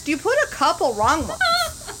test, you put a couple wrong ones.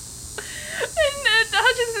 And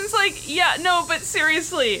Hutchinson's like, yeah, no, but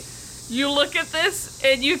seriously, you look at this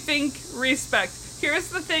and you think respect. Here's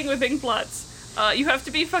the thing with Inkblots. You have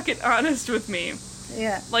to be fucking honest with me.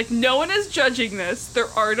 Yeah. Like, no one is judging this. There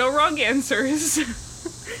are no wrong answers.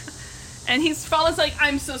 And he's follows like,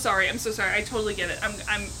 I'm so sorry. I totally get it.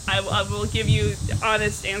 I will give you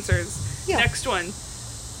honest answers. Yeah. Next one.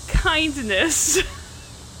 Kindness.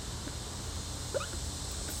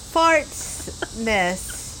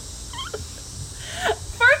 Fartsness.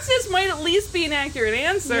 Fartsness might at least be an accurate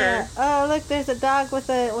answer. Yeah. Oh, look, there's a dog with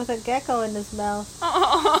a gecko in his mouth.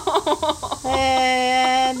 Oh.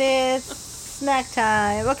 And it's snack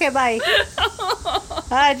time. Okay, bye.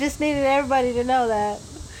 I just needed everybody to know that.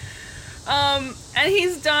 And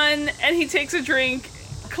he's done, and he takes a drink.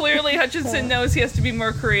 Clearly, Hutchinson knows he has to be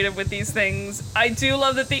more creative with these things. I do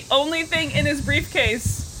love that the only thing in his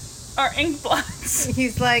briefcase are ink blots.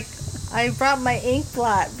 He's like, I brought my ink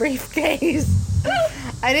blot briefcase.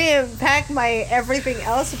 I didn't pack my everything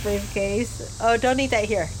else briefcase. Oh, don't eat that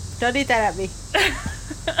here. Don't eat that at me.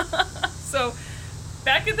 So,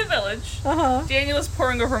 back at the village, Uh-huh. Daniel is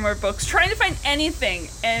poring over more books, trying to find anything,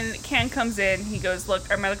 and Cam comes in. He goes, look,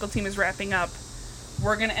 our medical team is wrapping up.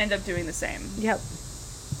 We're going to end up doing the same. Yep.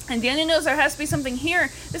 And Daniel knows there has to be something here.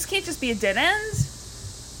 This can't just be a dead end.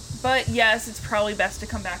 But yes, it's probably best to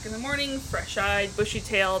come back in the morning, fresh-eyed,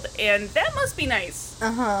 bushy-tailed, and that must be nice.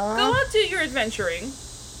 Uh-huh. Go out, do your adventuring,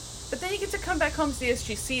 but then you get to come back home to the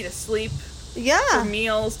SGC to sleep, for Yeah.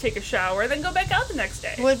 meals, take a shower, then go back out the next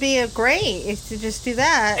day. Would be great if to just do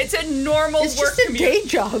that. It's a normal It's work just a commute. day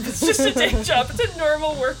job. It's just a day job. It's a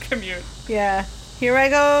normal work commute. Yeah. Here I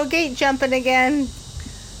go gate jumping again.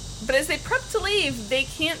 But as they prep to leave, they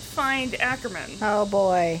can't find Ackerman. Oh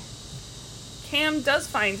boy. Cam does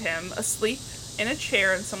find him asleep in a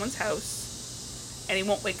chair in someone's house, and he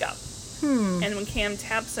won't wake up. And when Cam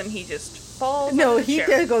taps him, he just falls No, out of the he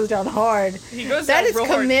chair. goes down hard. He goes That down is real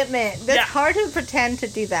hard. commitment. That's Yeah. hard to pretend to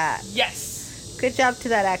do that. Yes. Good job to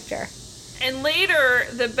that actor. And later,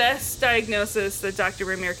 the best diagnosis that Dr.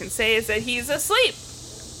 Ramirez can say is that he's asleep.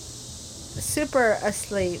 Super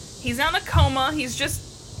asleep. He's not in a coma, he's just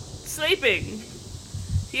sleeping.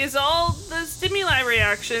 He has all the stimuli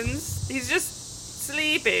reactions. He's just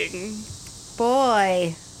sleeping.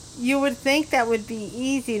 Boy, you would think that would be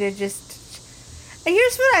easy to just... And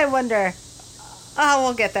here's what I wonder. Oh,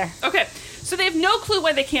 we'll get there. Okay, so they have no clue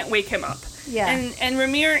why they can't wake him up. Yeah. And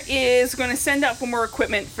Ramir is going to send out for more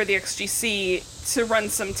equipment for the XGC to run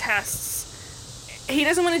some tests. He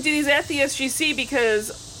doesn't want to do these at the SGC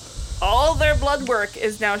because all their blood work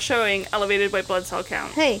is now showing elevated white blood cell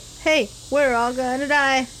count Hey, we're all gonna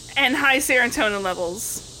die. and high serotonin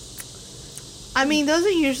levels. I mean, those are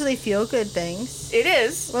usually feel-good things. It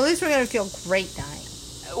is. Well, at least we're gonna feel great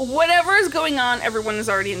dying. Whatever is going on, everyone is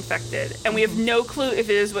already infected. And we have no clue if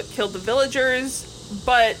it is what killed the villagers.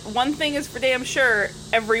 But one thing is for damn sure,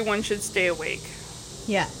 everyone should stay awake.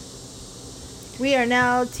 Yeah. We are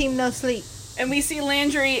now Team No Sleep. And we see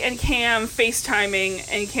Landry and Cam FaceTiming,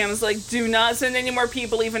 and Cam's like, do not send any more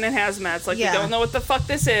people even in hazmats. Like, Yeah. we don't know what the fuck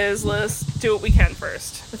this is. Let's do what we can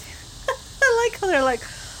first. I like how they're like,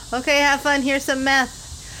 okay, have fun, here's some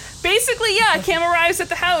meth. Basically, yeah, Cam arrives at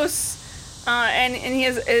the house, and he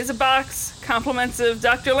has a box, compliments of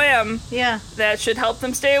Dr. Lamb, Yeah. that should help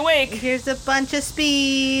them stay awake, Here's a bunch of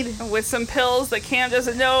speed. with some pills that Cam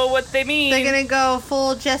doesn't know what they mean. They're gonna go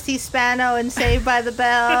full Jesse Spano and Saved by the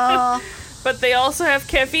Bell. But they also have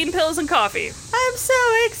caffeine pills and coffee. I'm so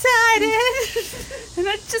excited. And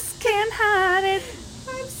I just can't hide it.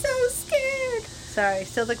 I'm so scared. Sorry,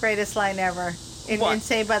 still the greatest line ever. What? In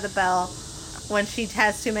Saved by the Bell, when she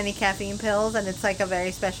has too many caffeine pills and it's like a very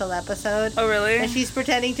special episode. Oh, really? And she's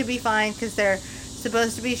pretending to be fine because they're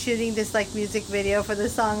supposed to be shooting this like music video for the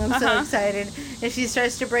song. I'm so Uh-huh. excited. And she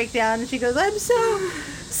starts to break down and she goes, I'm so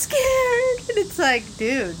scared. And it's like,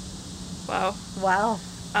 dude, Wow. wow.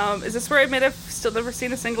 Is this where I admit I've still never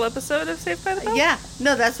seen a single episode of Saved by the Bell? Yeah,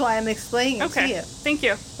 no, that's why I'm explaining it to Okay. you. Thank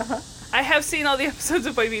you. Uh-huh. I have seen all the episodes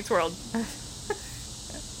of Boy Meets World.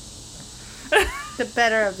 The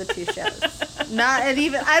better of the two shows. Not and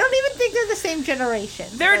even I don't even think they're the same generation.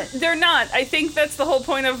 but- They're not. I think that's the whole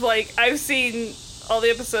point of, like, I've seen all the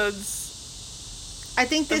episodes. I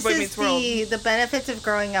think this Boy is Meets World. the benefits of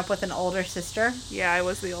growing up with an older sister. Yeah, I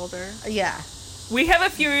was the older. Yeah. We have a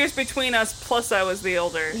few years between us, plus I was the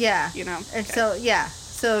older. Yeah. You know? And Okay. so yeah.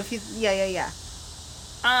 So if you yeah.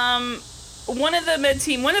 One of the med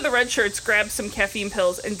team, one of the red shirts grabs some caffeine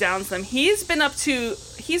pills and downs them. He's been up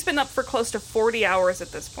for close to 40 hours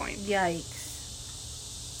at this point. Yikes.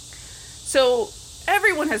 So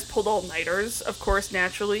everyone has pulled all-nighters, of course,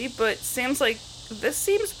 naturally, but Sam's like, this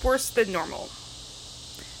seems worse than normal.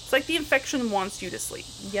 It's like the infection wants you to sleep.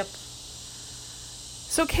 Yep.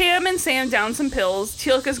 So Cam and Sam down some pills.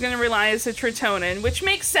 Teal'c is going to rely on Citritonin, which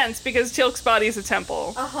makes sense because Teal'c's body is a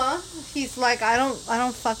temple. He's like, I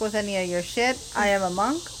don't fuck with any of your shit. I am a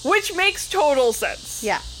monk. Which makes total sense.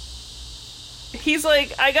 Yeah. He's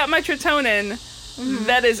like, I got my Tritonin.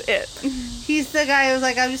 That is it. He's the guy who's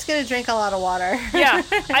like, I'm just gonna drink a lot of water. Yeah.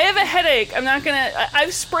 I have a headache.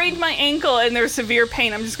 I've sprained my ankle and there's severe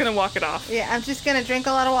pain. I'm just gonna walk it off. Yeah, I'm just gonna drink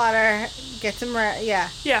a lot of water, get some rest. Yeah.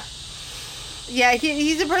 Yeah. Yeah,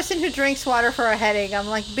 he's a person who drinks water for a headache. I'm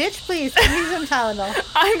like, bitch, please, give me some Tylenol.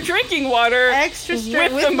 I'm drinking water Extra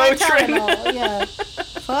strength with the my Motrin. Tylenol. Yeah.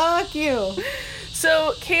 Fuck you.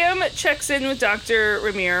 So Cam checks in with Dr.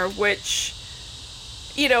 Ramir, which,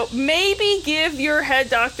 you know, maybe give your head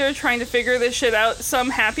doctor trying to figure this shit out some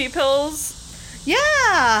happy pills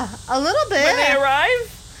Yeah, a little bit. when they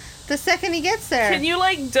arrive. The second he gets there. Can you,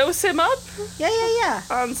 like, dose him up Yeah.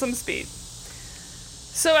 on some speed?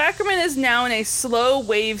 So Ackerman is now in a slow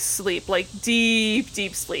wave sleep, like deep,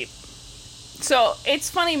 deep sleep. So it's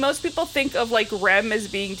funny, most people think of like REM as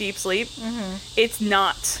being deep sleep. It's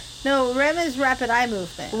not. No, REM is rapid eye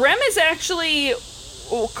movement. REM is actually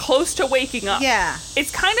close to waking up. Yeah.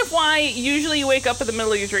 It's kind of why usually you wake up in the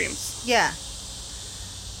middle of your dreams. Yeah.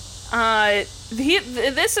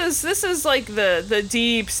 This is like the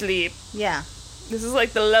deep sleep. Yeah. This is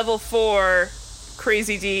like the level 4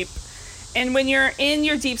 crazy deep. And when you're in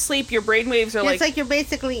your deep sleep, your brainwaves are It's like you're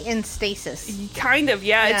basically in stasis. kind of,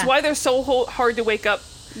 yeah. It's Yeah. why they're so hard to wake up.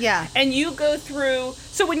 Yeah. And you go through...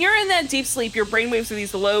 So when you're in that deep sleep, your brainwaves are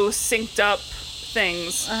these low, synced up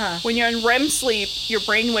things. When you're in REM sleep, your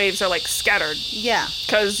brainwaves are like scattered. Yeah.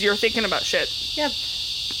 Because you're thinking about shit. Yep.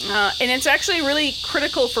 And it's actually really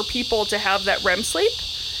critical for people to have that REM sleep.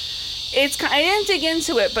 I didn't dig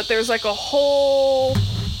into it, but there's like a whole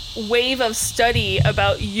wave of study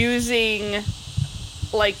about using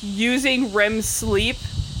REM sleep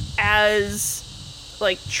as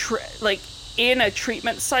like in a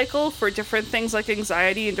treatment cycle for different things like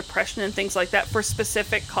anxiety and depression and things like that for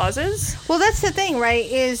specific causes. Well, that's the thing, right?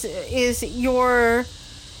 Is your,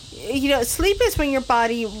 sleep is when your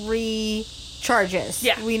body recharges.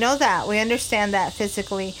 Yeah. We know that. We understand that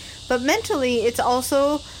physically. But mentally, it's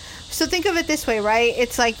also... So think of it this way, right?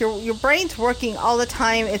 It's like your brain's working all the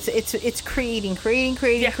time. It's creating,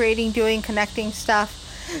 doing, connecting stuff.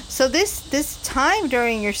 So this time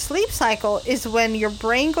during your sleep cycle is when your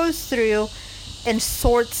brain goes through and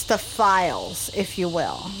sorts the files, if you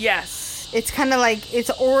will. Yes. It's kind of like it's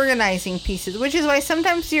organizing pieces, which is why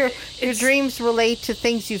sometimes your dreams relate to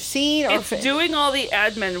things you've seen. Or It's doing all the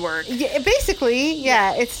admin work. Yeah, basically,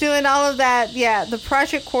 yeah, it's doing all of that. Yeah, the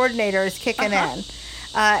project coordinator is kicking in.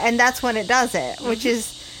 And that's when it does it, which is,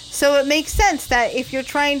 so it makes sense that if you're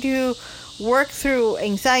trying to work through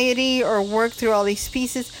anxiety or work through all these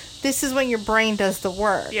pieces, this is when your brain does the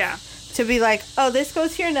work. Yeah. To be like, oh, this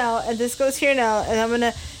goes here now, and this goes here now, and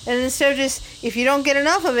instead of just, if you don't get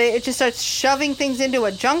enough of it, it just starts shoving things into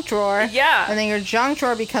a junk drawer. Yeah. And then your junk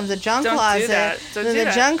drawer becomes a junk Don't closet. do that. Don't then do the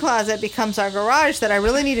that. junk closet becomes our garage that I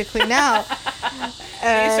really need to clean out.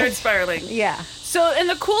 You start spiraling. Yeah. So, and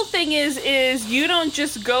the cool thing is you don't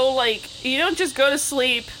just go to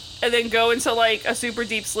sleep and then go into like a super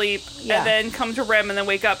deep sleep and then come to REM and then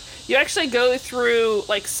wake up. You actually go through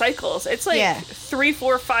like cycles. It's like 3,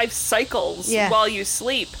 4, 5 cycles while you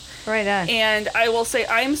sleep. Right on. And I will say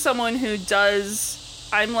I'm someone who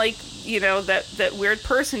I'm like, that weird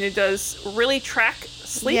person who does really track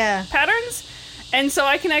sleep patterns. And so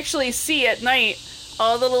I can actually see at night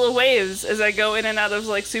all the little waves as I go in and out of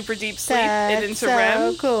like super deep sleep and into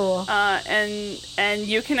REM. Cool. And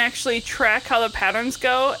you can actually track how the patterns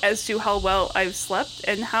go as to how well I've slept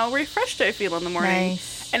and how refreshed I feel in the morning.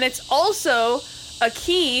 Nice. And it's also a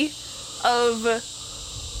key of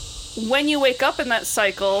when you wake up in that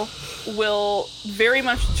cycle will very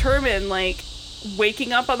much determine like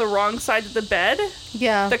waking up on the wrong side of the bed.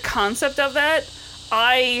 Yeah. The concept of that,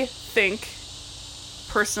 I think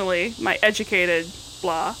personally, my educated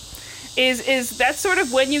blah, is that's sort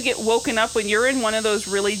of when you get woken up when you're in one of those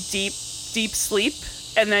really deep sleep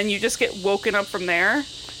and then you just get woken up from there.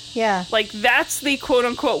 Yeah. Like that's the quote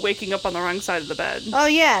unquote waking up on the wrong side of the bed. Oh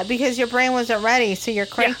yeah, because your brain wasn't ready, so you're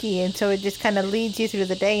cranky, and so it just kind of leads you through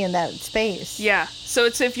the day in that space. Yeah. So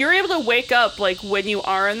it's if you're able to wake up like when you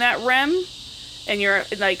are in that REM and you're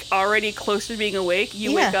like already close to being awake,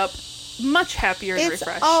 you wake up much happier and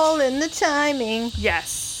refreshed. It's all in the timing.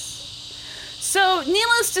 Yes. So,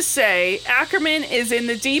 needless to say, Ackerman is in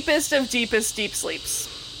the deepest of deep sleeps.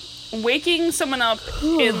 Waking someone up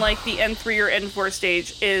in like the N3 or N4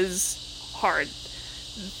 stage is hard.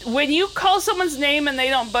 When you call someone's name and they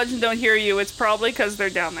don't budge and don't hear you, it's probably because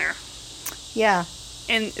they're down there. Yeah.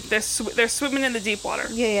 and they're swimming in the deep water.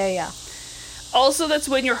 Yeah. Also, that's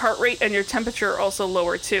when your heart rate and your temperature are also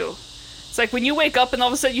lower too. It's like when you wake up and all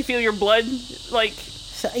of a sudden you feel your blood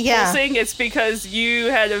pulsing. It's because you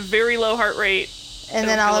had a very low heart rate. And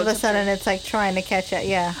then all of a sudden it's like trying to catch it.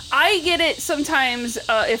 Yeah. I get it sometimes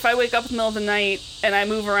if I wake up in the middle of the night and I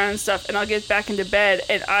move around and stuff, and I'll get back into bed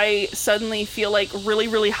and I suddenly feel like really,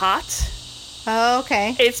 really hot. Oh,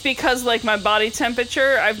 okay. It's because like my body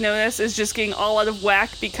temperature, I've noticed, is just getting all out of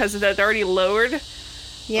whack because it had already lowered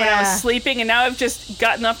when I was sleeping, and now I've just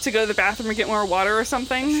gotten up to go to the bathroom and get more water or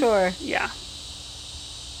something. Sure. Yeah.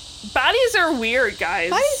 Bodies are weird,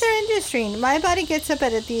 guys. Bodies are interesting. My body gets up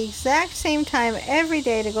at the exact same time every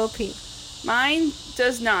day to go pee. Mine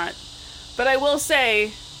does not. But I will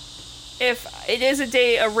say, if it is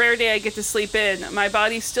a rare day I get to sleep in, my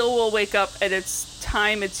body still will wake up at its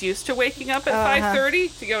time it's used to waking up at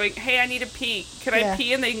 5:30 to going, hey, I need to pee. Can I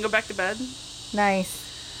pee? And then you can go back to bed. Nice.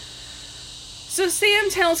 So Sam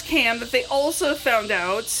tells Cam that they also found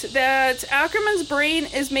out that Ackerman's brain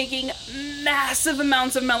is making massive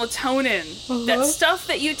amounts of melatonin. That stuff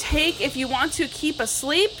that you take if you want to keep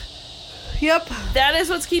asleep. Yep. That is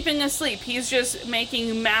what's keeping us asleep. He's just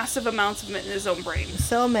making massive amounts of it in his own brain.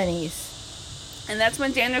 So many. And that's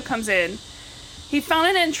when Daniel comes in. He found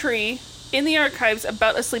an entry in the archives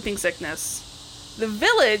about a sleeping sickness. The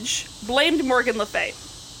village blamed Morgan Le Fay.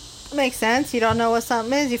 Makes sense. You don't know what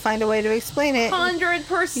something is, you find a way to explain it.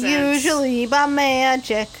 100%. Usually by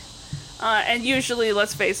magic. And usually,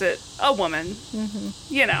 let's face it, a woman.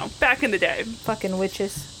 Mm-hmm. You know, back in the day. Fucking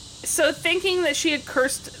witches. So thinking that she had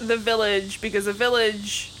cursed the village because the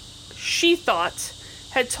village, she thought,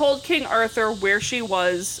 had told King Arthur where she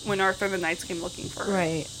was when Arthur and the Knights came looking for her.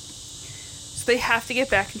 Right. So they have to get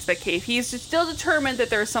back into that cave. He's still determined that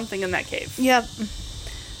there is something in that cave. Yep.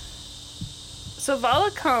 So Vala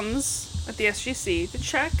comes at the SGC to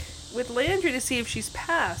check with Landry to see if she's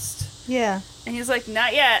passed. Yeah. And he's like,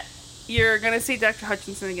 not yet. You're going to see Dr.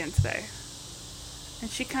 Hutchinson again today. And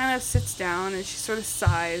she kind of sits down and she sort of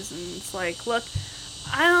sighs and it's like, look,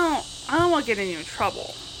 I don't want to get into any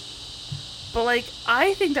trouble. But like,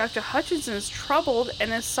 I think Dr. Hutchinson is troubled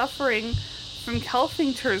and is suffering from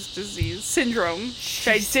Kelfinger's disease syndrome, which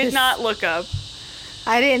I did not look up.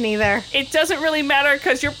 I didn't either. It doesn't really matter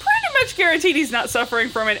because you're pretty much guaranteed he's not suffering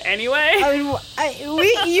from it anyway. I mean,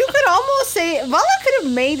 you could almost say Vala could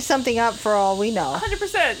have made something up for all we know.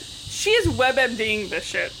 100%. She is WebMDing this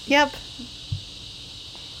shit. Yep.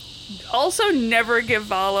 Also, never give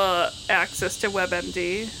Vala access to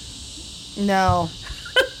WebMD. No.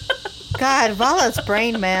 God, Vala's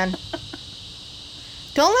brain, man.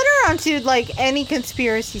 Don't let her onto, like, any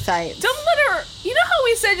conspiracy sites. Don't let her... You know how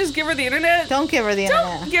we said just give her the internet? Don't give her the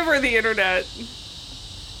internet. Don't give her the internet.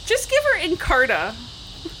 Just give her Encarta.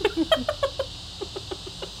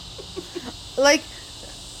 Like,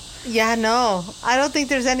 yeah, no. I don't think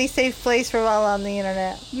there's any safe place for Vala on the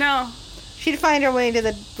internet. No. She'd find her way into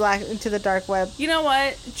the dark web. You know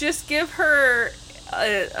what? Just give her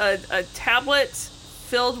a tablet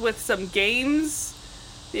filled with some games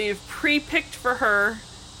that you've pre-picked for her.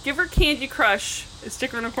 Give her Candy Crush and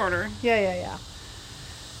stick her in a corner. Yeah.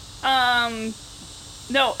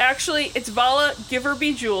 No, actually, it's Vala. Give her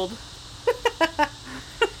Bejeweled.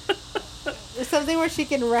 Something where she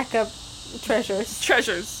can rack up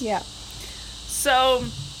treasures. Yeah. So,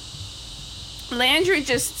 Landry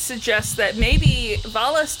just suggests that maybe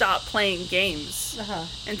Vala stop playing games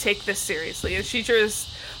and take this seriously. And she just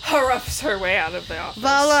hurries her way out of the office.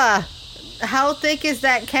 Vala, how thick is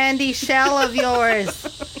that candy shell of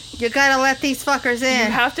yours? You gotta let these fuckers in.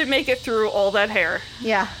 You have to make it through all that hair.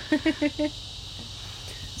 Yeah.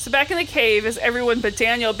 So back in the cave is everyone but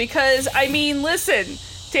Daniel because, I mean, listen,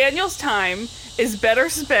 Daniel's time is better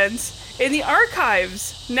spent in the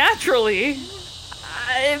archives. Naturally.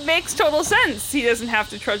 It makes total sense. He doesn't have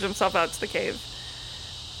to trudge himself out to the cave.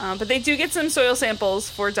 But they do get some soil samples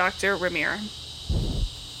for Dr. Ramir.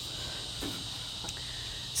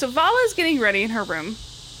 So Vala's getting ready in her room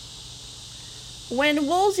when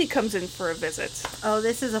Woolsey comes in for a visit. Oh,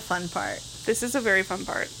 this is a fun part. This is a very fun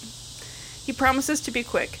part. He promises to be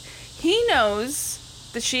quick. He knows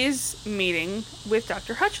that she's meeting with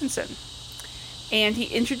Dr. Hutchinson. And he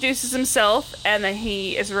introduces himself and that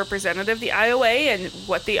he is a representative of the IOA and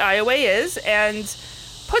what the IOA is and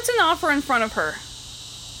puts an offer in front of her.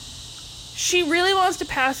 She really wants to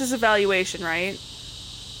pass his evaluation, right?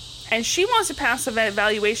 And she wants to pass the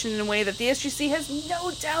evaluation in a way that the SGC has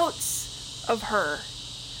no doubts of her.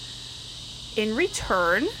 In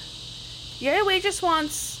return, the IOA just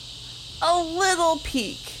wants a little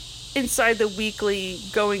peek inside the weekly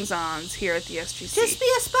goings-ons here at the SGC. Just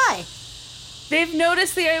be a spy. They've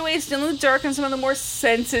noticed the IOA is still in the dark on some of the more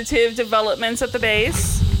sensitive developments at the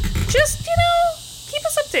base. Just, keep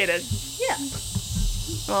us updated. Yeah.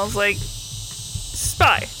 Well, it's like,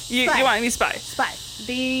 spy. You want to be spy. Spy.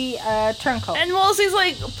 Be turncoat. And Wolsey's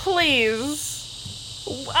like, please,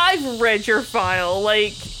 I've read your file.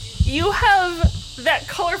 Like, you have that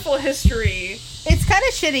colorful history. It's kind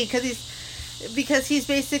of shitty because he's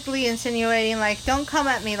basically insinuating, like, don't come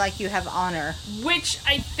at me like you have honor. Which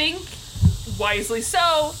I think, wisely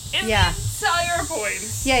so, is the entire point.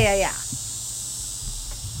 Yeah.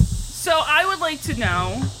 So I would like to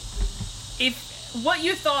know what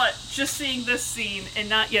you thought just seeing this scene and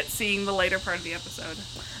not yet seeing the later part of the episode.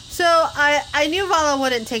 So I knew Vala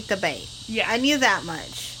wouldn't take the bait. Yeah. I knew that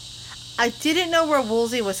much. I didn't know where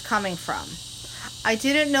Wolsey was coming from. I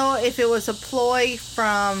didn't know if it was a ploy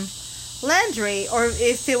from Landry or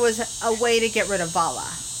if it was a way to get rid of Vala.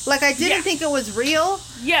 Like, I didn't think it was real.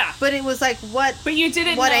 Yeah. But it was like, what? But you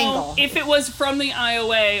didn't know angle? If it was from the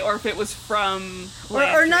IOA or if it was from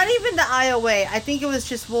Landry. Or not even the IOA. I think it was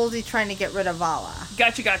just Wolsey trying to get rid of Vala.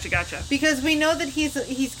 Gotcha. Because we know that he's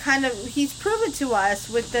proven to us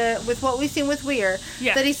with what we've seen with Weir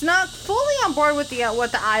that he's not fully on board with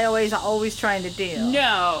what the IOA is always trying to do.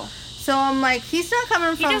 No. So I'm like, he's not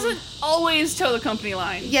coming from... He doesn't always toe the company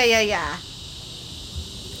line. Yeah.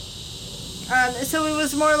 So it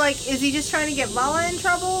was more like, is he just trying to get Vala in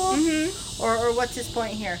trouble? Mm-hmm. Or what's his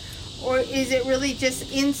point here? Or is it really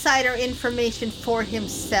just insider information for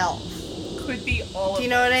himself? Could be all of it. Do you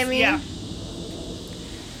know what I mean? Yeah.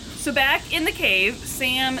 So back in the cave,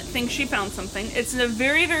 Sam thinks she found something. It's a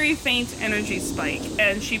very, very faint energy spike.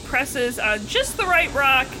 And she presses on just the right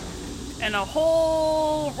rock, and a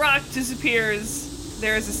whole rock disappears.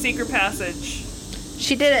 There is a secret passage.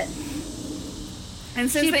 She did it. And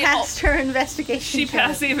since she passed her investigation check. She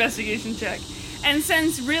passed the investigation check. And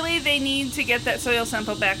since really they need to get that soil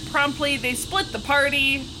sample back promptly, they split the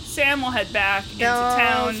party. Sam will head back into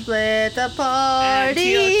town. Don't split the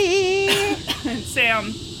party. And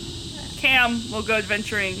Cam will go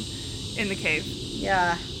adventuring in the cave.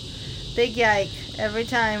 Yeah. Big yike. Every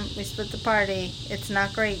time we split the party, it's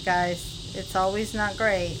not great, guys. It's always not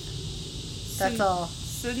great. That's all.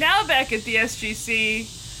 So now back at the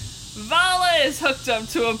SGC, Vala is hooked up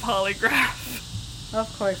to a polygraph.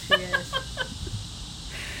 Of course she is.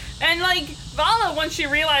 And, Vala, once she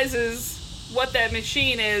realizes what that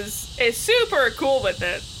machine is super cool with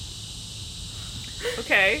it.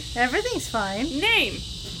 Okay. Everything's fine. Name.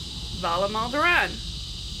 Vala Maldoran.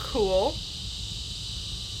 Cool.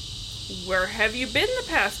 Where have you been the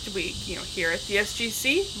past week? Here at the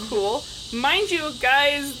SGC. Cool. Mind you,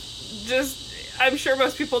 guys, I'm sure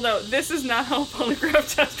most people know, this is not how a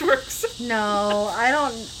polygraph test works. No, I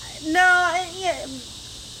don't... No, yeah.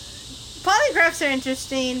 Polygraphs are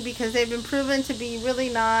interesting because they've been proven to be really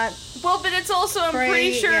not... Well, but it's also, I'm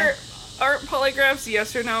pretty sure, aren't polygraphs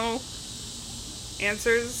yes or no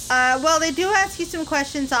answers? Well, they do ask you some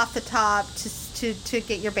questions off the top to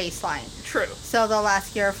get your baseline. True. So they'll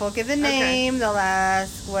ask your full given name, they'll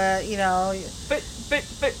ask what,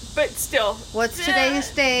 But still. What's today's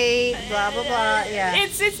date? Blah, blah, blah. Yeah.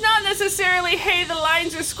 It's not necessarily, hey, the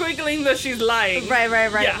lines are squiggling, though she's lying.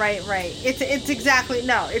 Right. It's exactly,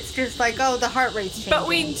 no. It's just like, oh, the heart rate's changing. But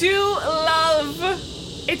we do love,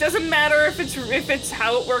 it doesn't matter if it's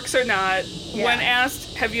how it works or not. Yeah. When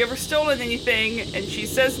asked, have you ever stolen anything? And she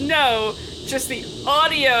says no, just the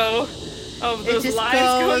audio of those lines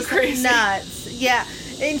going crazy. Nuts. Yeah.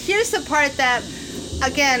 And here's the part that,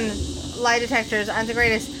 again, lie detectors aren't the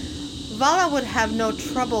greatest. Vala would have no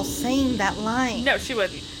trouble saying that line. No, she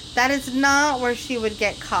wouldn't. That is not where she would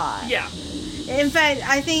get caught. Yeah. In fact,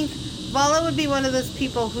 I think Vala would be one of those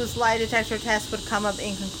people whose lie detector test would come up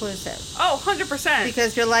inconclusive. Oh, 100%.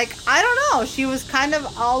 Because you're like, I don't know. She was kind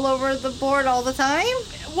of all over the board all the time.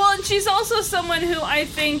 Well, and she's also someone who I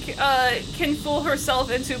think can fool herself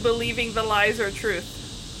into believing the lies are truth.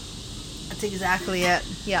 That's exactly it.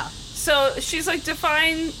 Yeah. So she's like,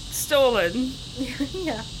 define stolen.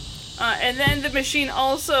 Yeah. And then the machine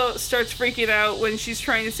also starts freaking out when she's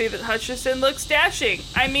trying to say that Hutchison looks dashing.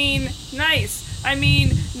 I mean, nice. I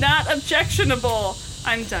mean, not objectionable.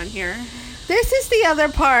 I'm done here. This is the other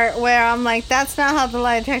part where I'm like, that's not how the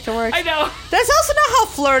lie detector works. I know. That's also not how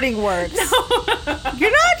flirting works. No.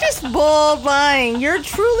 You're not just bold lying. You're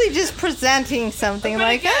truly just presenting something but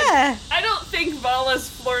like again, I don't think Vala's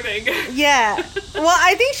flirting. Yeah. Well,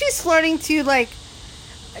 I think she's flirting to,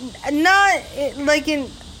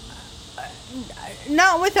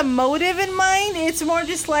 not with a motive in mind. It's more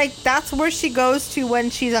just that's where she goes to when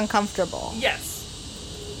she's uncomfortable. Yes.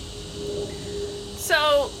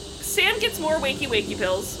 So Sam gets more wakey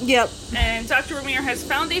pills. Yep. And Dr. Ramirez has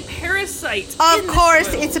found a parasite. Of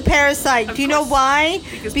course, it's a parasite. Of Do you know course. why?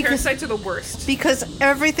 Because parasites are the worst. Because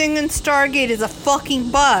everything in Stargate is a fucking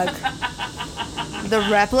bug. The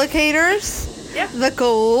replicators. Yeah. The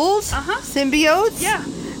ghouls. Symbiotes. Yeah.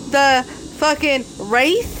 The fucking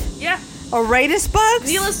wraith. Yeah. Aratus bugs.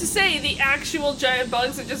 Needless to say, the actual giant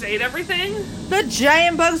bugs that just ate everything. The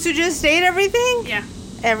giant bugs who just ate everything. Yeah.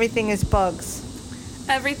 Everything is bugs.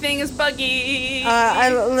 Everything is buggy. I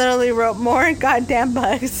literally wrote more goddamn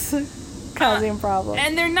bugs causing problems.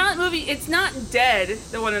 And they're not moving. It's not dead,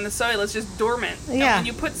 the one in the soil. It's just dormant. Yeah. And when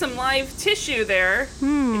you put some live tissue there,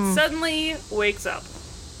 it suddenly wakes up.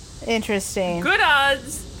 Interesting. Good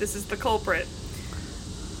odds, this is the culprit.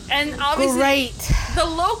 And obviously, Great. the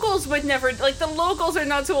locals would never, like, the locals are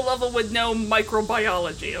not to a level would know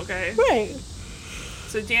microbiology, okay? Right.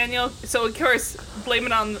 So of course, blame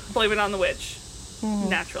it on the witch.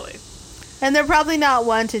 Naturally. And they're probably not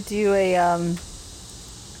one to do a,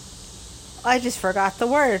 I just forgot the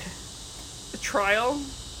word. The trial?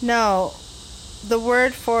 No. The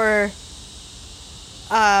word for,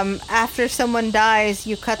 after someone dies,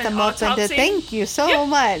 you cut them open to autopsy? thank you so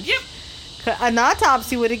much. Yep. An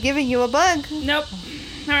autopsy would have given you a bug. Nope.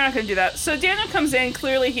 We're not going to do that. So Daniel comes in.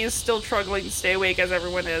 Clearly, he is still struggling to stay awake, as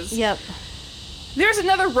everyone is. Yep. There's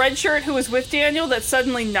another red shirt who was with Daniel that's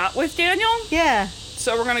suddenly not with Daniel. Yeah.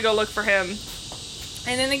 So we're going to go look for him.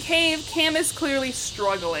 And in the cave, Cam is clearly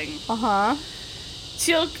struggling. Uh-huh.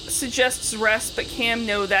 Teal'c suggests rest, but Cam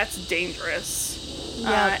knows that's dangerous.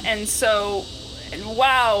 Yep. And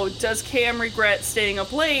wow, does Cam regret staying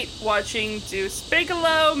up late watching Deuce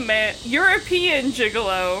Bigalow, European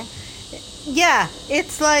Gigolo. Yeah,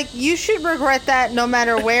 it's like you should regret that no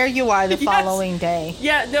matter where you are the Yes. following day.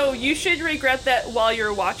 Yeah, no, you should regret that while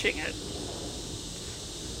you're watching it.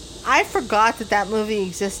 I forgot that movie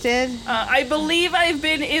existed. I believe I've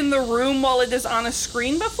been in the room while it is on a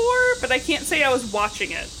screen before, but I can't say I was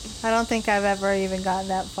watching it. I don't think I've ever even gotten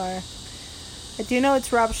that far. I do know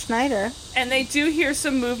it's Rob Schneider. And they do hear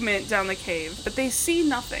some movement down the cave, but they see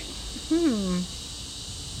nothing.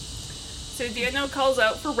 So Daniel calls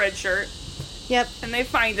out for Red Shirt, Yep, and they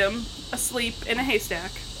find him asleep in a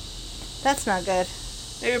haystack. that's not good.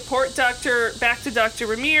 They report back to Dr.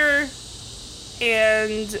 Ramirez,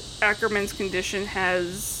 and Ackerman's condition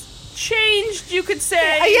has changed, you could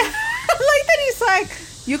say. Yeah, I like that he's like,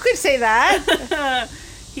 you could say that.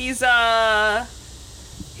 He's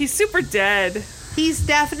super dead. He's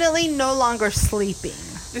definitely no longer sleeping.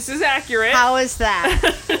 This is accurate. How is that?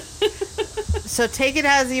 So take it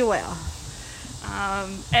as you will.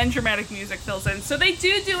 And dramatic music fills in. So they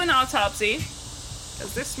do an autopsy,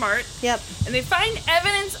 because they're smart. Yep. And they find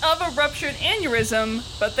evidence of a ruptured aneurysm,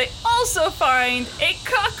 but they also find a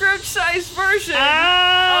cockroach-sized version of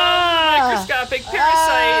the microscopic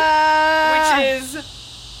parasite, which is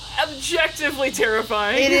objectively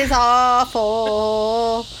terrifying. It is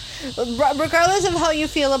awful. Regardless of how you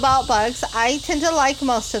feel about bugs, I tend to like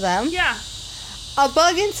most of them. Yeah. A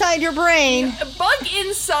bug inside your brain. A bug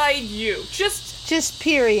inside you. Just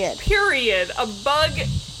Period. period. A bug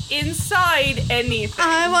inside anything.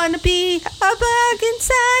 I want to be a bug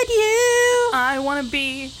inside you. I want to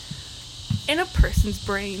be in a person's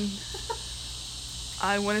brain.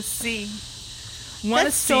 I want to see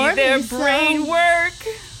That see their story brain sounds- work.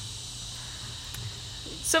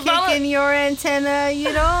 So Vala, Kicking your antenna,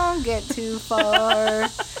 you don't get too far.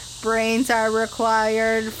 Brains are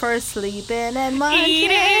required for sleeping and munching.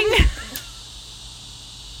 eating.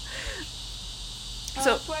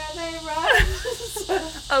 So Up where they run,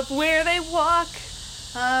 up where they walk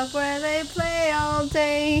up where they play all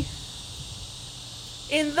day.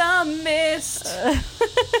 in the mist,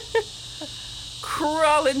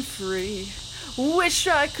 crawling free. Wish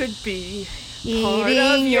I could be part of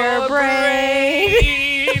Eating your brain.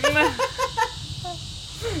 brain.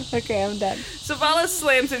 Okay, I'm done. So Vala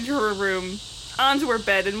slams into her room, onto her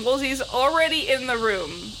bed, and Woolsey's already in the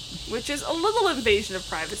room, which is a little invasion of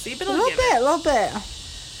privacy, but A I'll give it. little bit.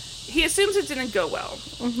 He assumes it didn't go well.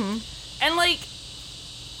 Mm-hmm. And, like,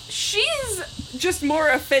 she's just more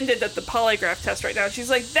offended at the polygraph test right now. She's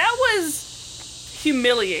like, that was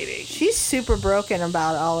humiliating. She's super broken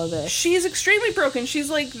about all of this. She's extremely broken.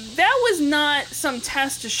 She's like, that was not some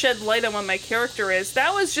test to shed light on what my character is.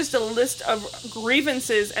 That was just a list of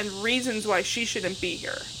grievances and reasons why she shouldn't be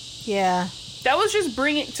here. Yeah. That was just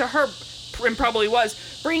bringing to her, and probably was,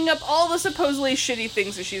 bringing up all the supposedly shitty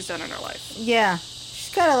things that she's done in her life. Yeah.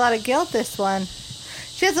 She's got a lot of guilt, this one.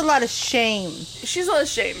 She has a lot of shame. She's a lot of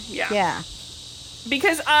shame, yeah. Yeah.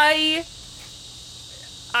 Because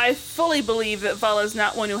I fully believe that Vala's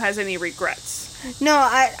not one who has any regrets. No,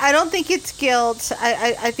 I don't think it's guilt.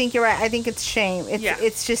 I think you're right. I think it's shame.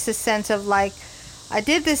 It's just a sense of like, I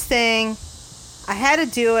did this thing, I had to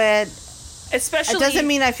do it. Especially, it doesn't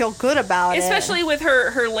mean I feel good about especially with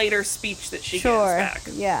her later speech that she gives back.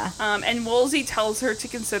 Yeah. And Woolsey tells her to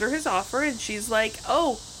consider his offer, and she's like,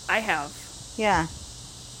 "Oh, I have." Yeah.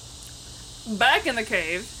 Back in the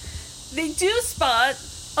cave, they do spot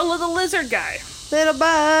a little lizard guy. Little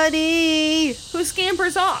buddy. Who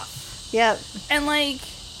scampers off. Yep. And like,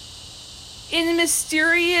 in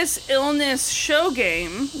Mysterious Illness show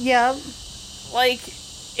game. Yep. Like,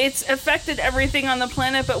 it's affected everything on the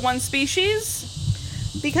planet but one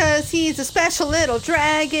species. Because he's a special little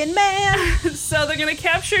dragon man. So they're going to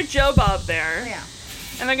capture Joe Bob there. Yeah.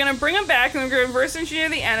 And they're going to bring him back and they're going to reverse engineer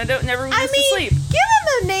the antidote and everyone goes to sleep. Give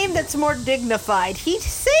him a name that's more dignified. He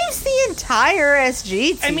saves the entire SG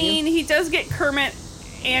team. I mean, he does get Kermit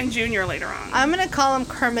and Junior later on. I'm going to call him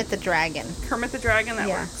Kermit the Dragon. Kermit the Dragon, that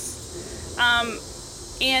works.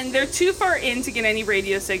 And they're too far in to get any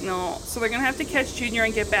radio signal, so they're going to have to catch Junior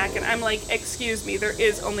and get back. And I'm like, excuse me, there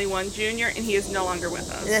is only one Junior, and he is no longer with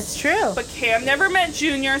us. That's true. But Cam never met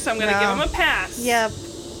Junior, so I'm going to give him a pass. Yep.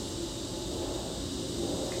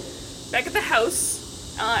 Back at the house,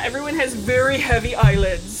 everyone has very heavy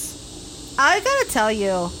eyelids. I got to tell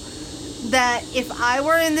you that if I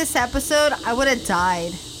were in this episode, I would have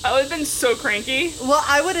died. I would have been so cranky. Well,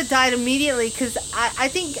 I would have died immediately because I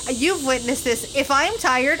think you've witnessed this. If I'm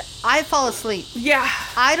tired, I fall asleep. Yeah.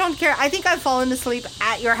 I don't care. I think I've fallen asleep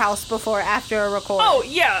at your house before after a record. Oh,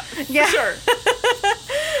 yeah. For sure.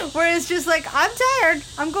 Whereas just like, I'm tired.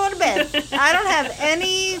 I'm going to bed. I don't have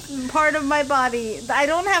any part of my body. I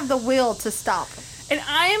don't have the will to stop. And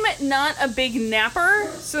I'm not a big napper,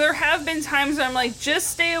 so there have been times where I'm like, just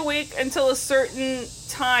stay awake until a certain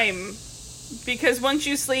time. Because once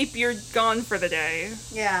you sleep, you're gone for the day.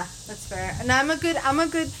 Yeah, that's fair. And I'm a good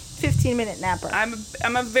 15-minute napper.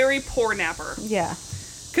 I'm a very poor napper. Yeah.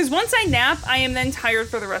 Because once I nap, I am then tired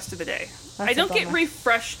for the rest of the day. I don't get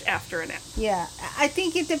refreshed after a nap. Yeah, I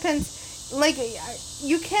think it depends. Like,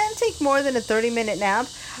 you can't take more than a 30-minute nap.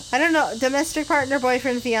 I don't know. Domestic partner,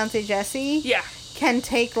 boyfriend, fiance Jesse. Yeah. Can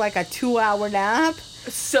take like a 2-hour nap.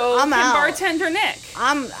 So I'm can out. Bartender Nick.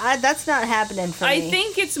 That's not happening for me. I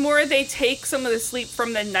think it's more they take some of the sleep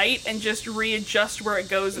from the night and just readjust where it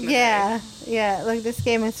goes in the day. Yeah. Look, this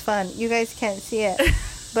game is fun. You guys can't see it,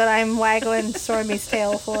 but I'm waggling Stormy's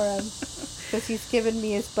tail for him because he's given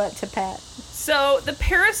me his butt to pat. So the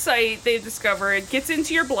parasite they've discovered gets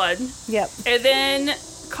into your blood. Yep. And then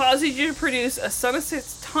causes you to produce a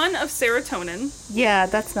ton of serotonin. Yeah,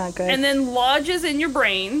 that's not good. And then lodges in your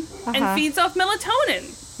brain and feeds off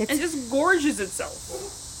melatonin and just gorges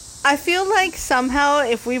itself. I feel like somehow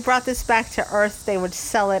if we brought this back to Earth, they would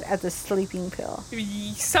sell it as a sleeping pill.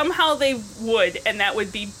 Somehow they would, and that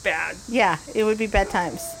would be bad. Yeah, it would be bad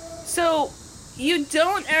times. So you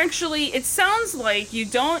don't actually, it sounds like you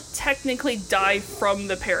don't technically die from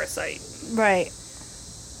the parasite. Right.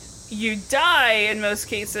 You die, in most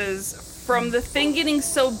cases, from the thing getting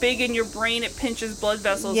so big in your brain it pinches blood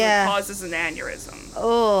vessels and causes an aneurysm.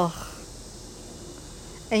 Oh.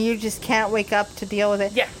 And you just can't wake up to deal with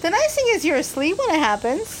it. Yeah. The nice thing is you're asleep when it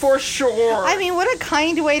happens. For sure. I mean, what a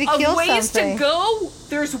kind way to kill something. Ways to go,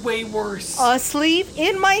 there's way worse. Asleep?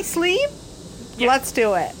 In my sleep? Yeah. Let's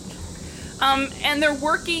do it. And they're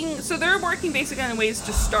working basically on ways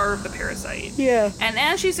to starve the parasite. Yeah. And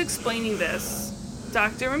as she's explaining this,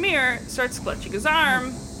 Dr. Ramir starts clutching his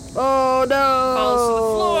arm. Oh no! Falls to the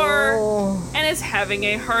floor and is having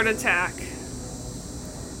a heart attack.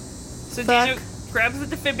 So Dino grabs the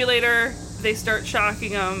defibrillator. They start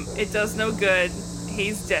shocking him. It does no good.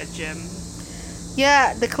 He's dead, Jim.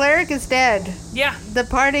 Yeah, the cleric is dead. Yeah. The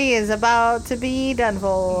party is about to be done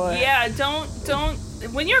for. Yeah, don't.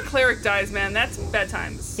 When your cleric dies, man, that's bad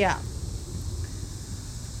times. Yeah.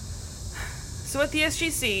 So at the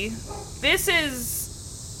SGC, this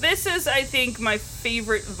is, I think, my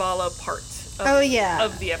favorite Vala part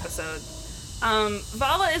of the episode.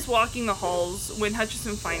 Vala is walking the halls when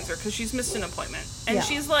Hutchison finds her because she's missed an appointment. And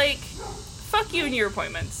she's like, fuck you and your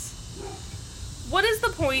appointments. What is the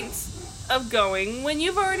point of going when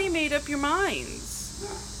you've already made up your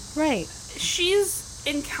minds? Right. She's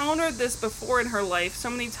encountered this before in her life so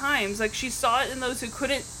many times. Like, she saw it in those who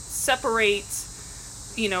couldn't separate,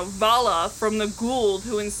 Vala from the Gould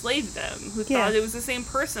who enslaved them, who thought it was the same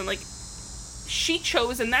person. Like, she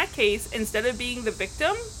chose in that case, instead of being the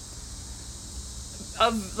victim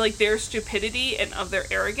of, like, their stupidity and of their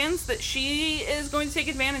arrogance, that she is going to take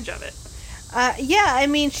advantage of it. Yeah, I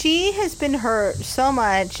mean, she has been hurt so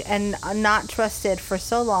much and not trusted for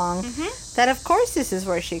so long that, of course, this is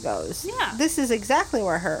where she goes. Yeah. This is exactly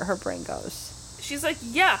where her brain goes. She's like,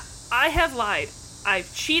 yeah, I have lied.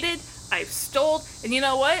 I've cheated. I've stole. And you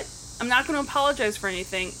know what? I'm not going to apologize for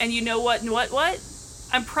anything. And you know what? What?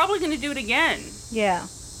 I'm probably going to do it again. Yeah.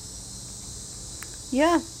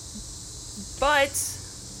 Yeah. But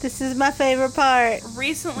this is my favorite part.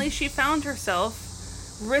 Recently, she found herself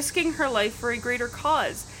risking her life for a greater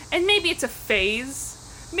cause. And maybe it's a phase.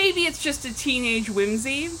 Maybe it's just a teenage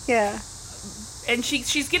whimsy. Yeah. And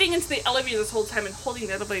she's getting into the elevator this whole time and holding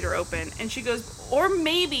the elevator open. And she goes, or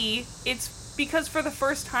maybe it's because for the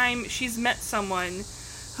first time she's met someone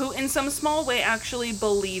who in some small way actually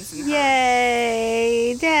believes in her.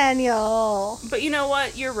 Yay, Daniel. But you know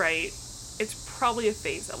what? You're right. It's probably a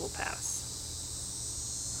phase that will pass.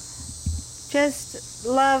 Just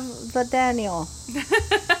love the Daniel.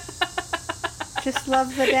 Just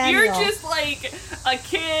love the Daniel. You're just like a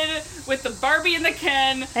kid with the Barbie and the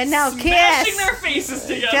Ken, and now smashing kiss. their faces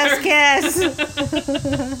together. Just kiss.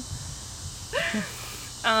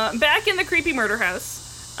 Back in the creepy murder house.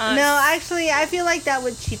 No, actually, I feel like that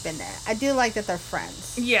would cheapen it. I do like that they're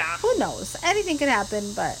friends. Yeah. Who knows? Anything could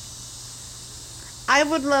happen, but I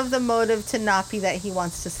would love the motive to not be that he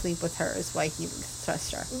wants to sleep with her is why he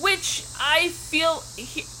trusts her. Which I feel...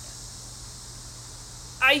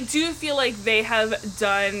 I do feel like they have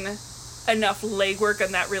done enough legwork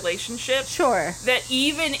on that relationship. Sure. That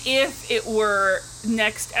even if it were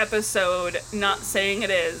next episode not saying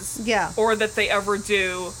it is. Yeah. Or that they ever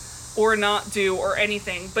do or not do or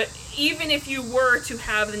anything. But even if you were to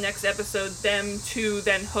have the next episode them two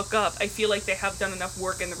then hook up, I feel like they have done enough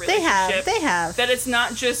work in the relationship. They have. That it's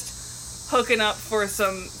not just hooking up for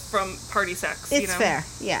some from party sex. It's fair,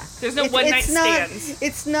 yeah. There's no one-night stands.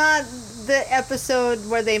 It's not the episode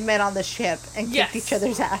where they met on the ship and kicked each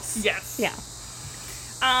other's ass. Yes. Yeah.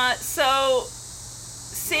 So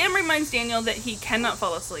Sam reminds Daniel that he cannot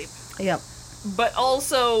fall asleep. Yep. But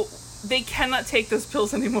also, they cannot take those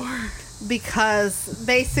pills anymore. Because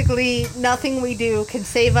basically nothing we do can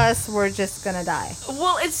save us. We're just gonna die.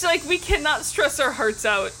 Well, it's like we cannot stress our hearts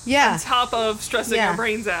out on top of stressing our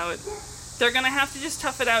brains out. They're gonna have to just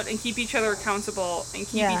tough it out and keep each other accountable and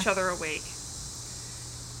keep each other awake.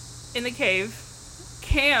 In the cave,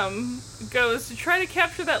 Cam goes to try to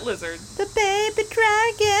capture that lizard. The baby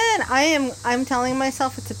dragon! I'm telling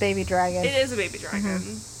myself it's a baby dragon. It is a baby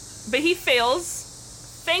dragon. But he fails.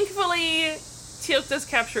 Thankfully, Teal'c does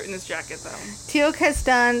capture it in his jacket, though. Teal'c has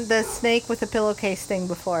done the snake with a pillowcase thing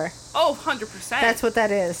before. Oh, 100%. That's what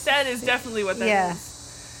that is. That is definitely what that is.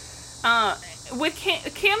 With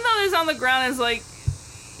Cam, though, is on the ground and is like,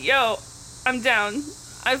 yo, I'm down.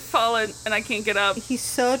 I've fallen and I can't get up. He's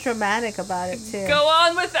so dramatic about it, too. Go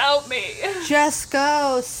on without me. Just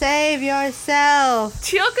go. Save yourself.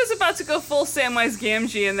 Teal'c is about to go full Samwise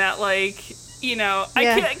Gamgee in that, like, you know, I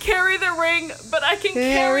can't carry the ring, but I can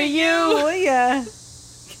carry you. Yeah.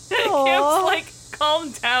 Cam's like,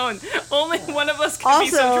 calm down. Only one of us can be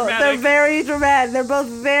so dramatic. They're very dramatic. They're both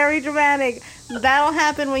very dramatic. That'll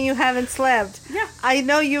happen when you haven't slept. Yeah. I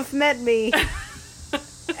know you've met me.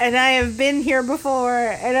 And I have been here before.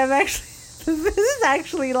 And I'm actually... This is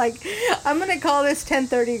actually like... I'm going to call this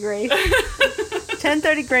 10:30 Grace.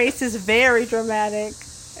 10:30 Grace is very dramatic.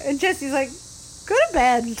 And Jesse's like, go to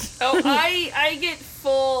bed. Oh, I get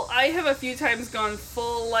full... I have a few times gone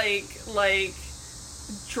full, like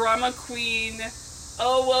drama queen.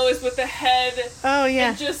 Oh, woe is with the head. Oh,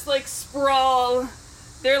 yeah. And just, like, sprawl.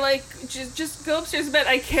 They're like, just go upstairs to bed.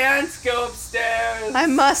 I can't go upstairs. I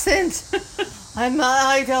mustn't.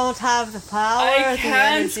 I don't have the power. I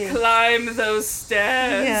can't climb those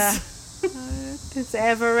stairs. Yeah. It's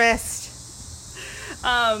Everest.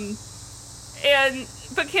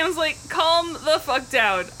 But Cam's like, calm the fuck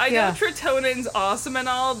down. I know Tritonin's awesome and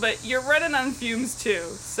all, but you're running on fumes too.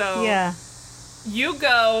 So you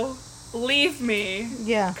go, leave me.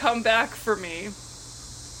 Yeah. Come back for me.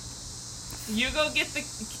 You go get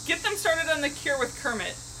them started on the cure with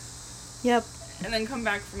Kermit. Yep. And then come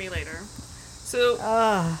back for me later. So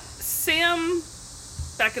Sam,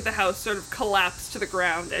 back at the house, sort of collapsed to the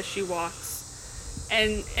ground as she walks,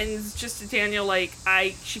 and it's just to Daniel like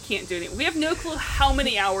she can't do anything. We have no clue how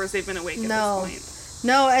many hours they've been awake at this point.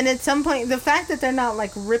 No, and at some point, the fact that they're not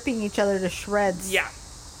like ripping each other to shreds. Yeah.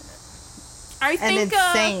 I think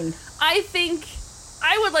insane.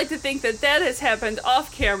 I would like to think that has happened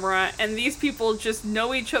off camera, and these people just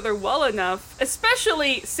know each other well enough,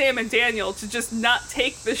 especially Sam and Daniel, to just not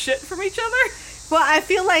take the shit from each other. Well, I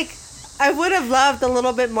feel like I would have loved a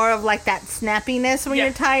little bit more of like that snappiness when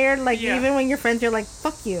you're tired. Like even when you're friends, you're like,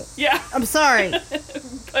 "Fuck you." Yeah. I'm sorry.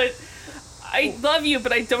 But I love you,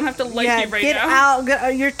 but I don't have to like you right get now.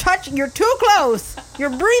 Out. You're too close.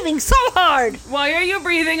 You're breathing so hard. Why are you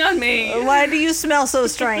breathing on me? Why do you smell so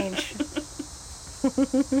strange?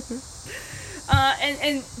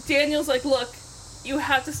 And Daniel's like, look, you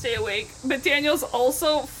have to stay awake. But Daniel's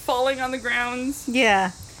also falling on the ground.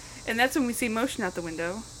 Yeah. And that's when we see motion out the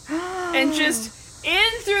window. And just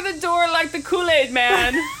in through the door like the Kool-Aid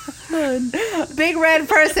man. Big red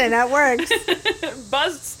person at work.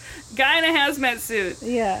 Busts guy in a hazmat suit.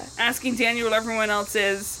 Yeah. Asking Daniel what everyone else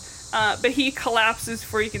is. But he collapses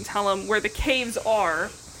before he can tell him where the caves are.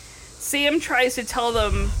 Sam tries to tell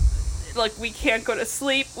them, like, we can't go to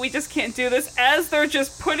sleep. We just can't do this. As they're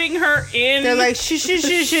just putting her in. They're like, shh, shh,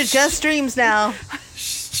 shh, shh, just dreams now.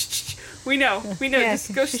 We know. Yeah,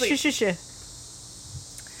 just go sleep. Shh, shh, shh.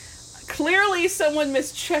 Clearly someone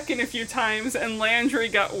missed check-in a few times and Landry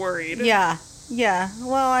got worried. Yeah.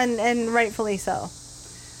 Well, and rightfully so.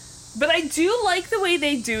 But I do like the way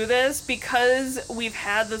they do this because we've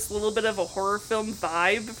had this little bit of a horror film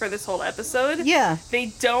vibe for this whole episode. Yeah. They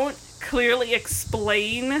don't clearly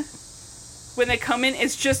explain when they come in.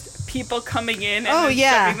 It's just people coming in and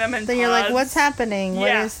shoving them in then pods. You're like, what's happening? Yeah.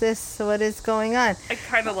 What is this? What is going on? I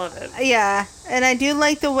kind of love it. Yeah. And I do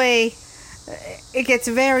like the way it gets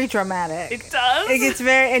very dramatic. It does? It gets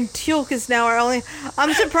very... And Teal'c is now our only...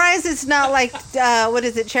 I'm surprised it's not like, what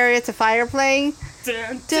is it, Chariots of Fire playing?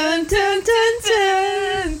 Dun, dun, dun, dun,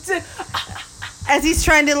 dun, dun. As he's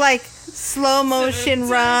trying to, like, slow motion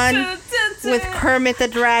run with Kermit the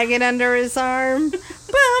Dragon under his arm. Bum,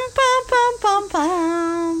 bum, bum, bum,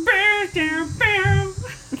 bum.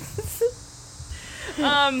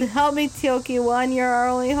 Help me, Teal'c, one. You're our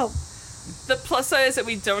only hope. The plus side is that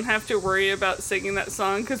we don't have to worry about singing that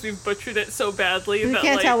song because we've butchered it so badly we that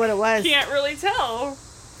can't tell what it was. Can't really tell.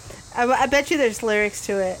 I bet you there's lyrics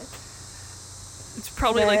to it. It's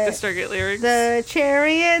probably like the Stargate lyrics. The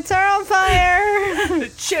chariots are on fire. The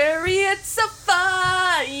chariots of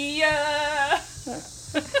fire.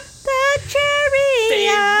 The chariots. They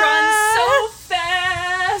run so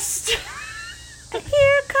fast.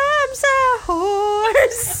 Here comes a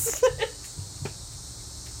horse.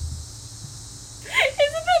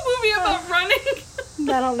 Isn't that movie about running?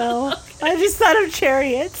 I don't know. Okay. I just thought of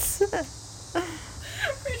chariots.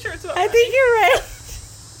 Pretty sure it's about I think you're right.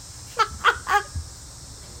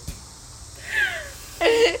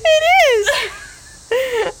 It is.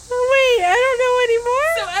 Wait, I don't know anymore.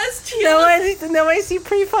 So as Teal'c... Now I see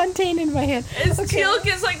Prefontaine in my head. As Teal'c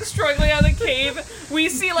is, like, struggling out of the cave, we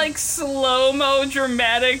see, like, slow-mo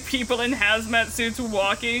dramatic people in hazmat suits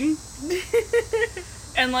walking.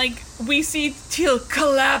 And, like, we see Teal'c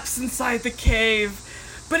collapse inside the cave.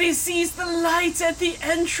 But he sees the light at the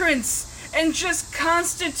entrance and just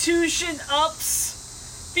Constitution ups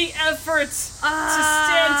the efforts to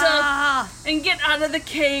stand up and get out of the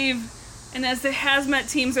cave. And as the hazmat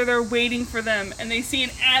teams are there waiting for them, and they see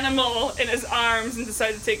an animal in his arms and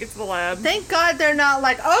decide to take it to the lab. Thank God they're not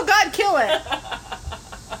like, oh God, kill it.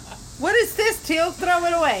 What is this, Teal'c? Throw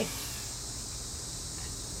it away.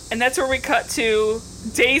 And that's where we cut to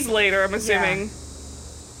days later, I'm assuming. Yeah.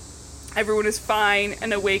 Everyone is fine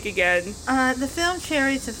and awake again. The film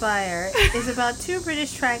Chariots of Fire is about two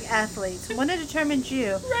British track athletes, one a determined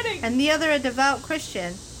Jew and the other a devout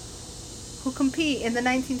Christian, who compete in the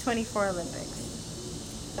 1924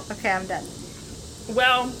 Olympics. Okay, I'm done.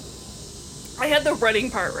 Well, I had the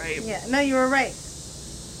running part right. Yeah, no, you were right.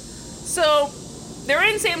 So, they're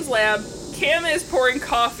in Sam's lab. Cam is pouring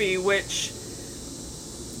coffee, which...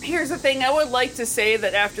 Here's the thing, I would like to say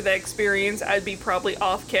that after that experience, I'd be probably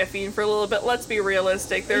off caffeine for a little bit. Let's be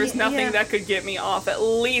realistic. There's nothing that could get me off at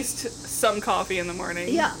least some coffee in the morning.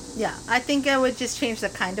 Yeah. I think I would just change the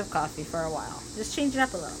kind of coffee for a while. Just change it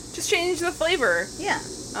up a little. Just change the flavor. Yeah.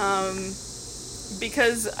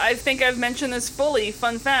 Because I think I've mentioned this fully.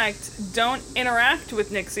 Fun fact, don't interact with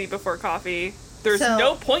Nixie before coffee. There's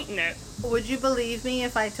no point in it. Would you believe me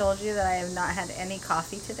if I told you that I have not had any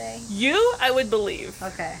coffee today? You, I would believe.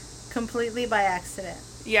 Okay. Completely by accident.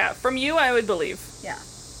 Yeah, from you, I would believe. Yeah.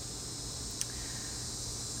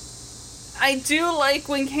 I do like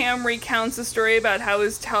when Cam recounts the story about how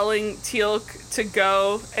he's telling Teal'c to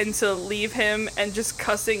go and to leave him and just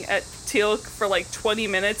cussing at Teal'c for like 20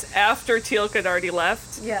 minutes after Teal'c had already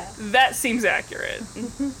left. Yeah. That seems accurate.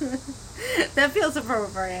 That feels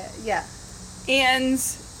appropriate. Yeah. And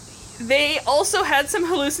they also had some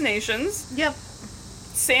hallucinations. Yep.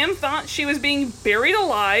 Sam thought she was being buried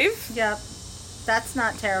alive. Yep. That's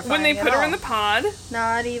not terrifying when they put her in the pod.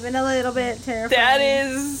 Not even a little bit terrifying. That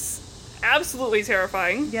is absolutely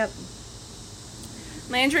terrifying. Yep.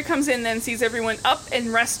 Landry comes in, then sees everyone up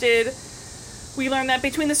and rested. We learn that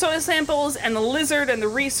between the soil samples and the lizard and the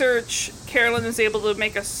research, Carolyn was able to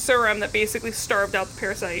make a serum that basically starved out the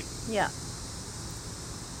parasite. Yeah.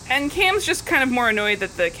 And Cam's just kind of more annoyed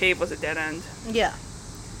that the cave was a dead end. Yeah.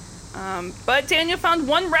 But Daniel found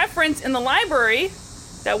one reference in the library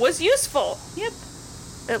that was useful. Yep.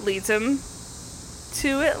 It leads him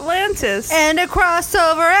to Atlantis. And a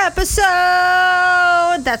crossover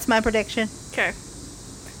episode! That's my prediction. Okay.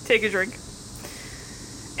 Take a drink.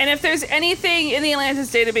 And if there's anything in the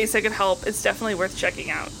Atlantis database that could help, it's definitely worth checking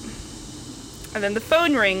out. And then the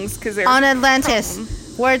phone rings, because there's on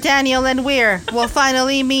Atlantis, where Daniel and Weir will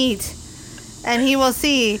finally meet. And he will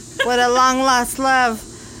see what a long-lost love...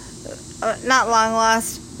 not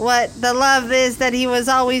long-lost. What the love is that he was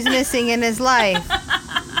always missing in his life.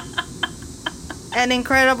 An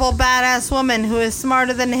incredible badass woman who is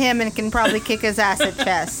smarter than him and can probably kick his ass at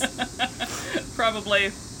chess.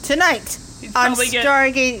 Probably. Tonight He'd on probably get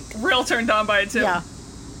Stargate. real turned on by it too. Yeah.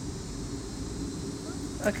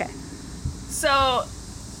 Okay. So,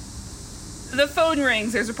 the phone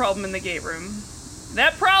rings. There's a problem in the gate room.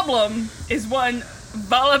 That problem is one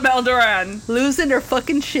Vala Maldoran, Losing her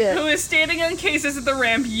fucking shit. who is standing on cases at the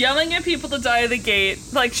ramp, yelling at people to die of the gate.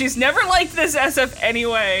 Like, she's never liked this SF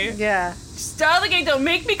anyway. Yeah. Style the gate, don't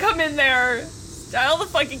make me come in there. Style the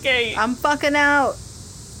fucking gate. I'm fucking out.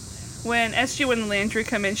 When SG1 and Landry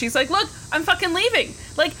come in, she's like, look, I'm fucking leaving.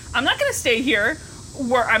 Like, I'm not gonna stay here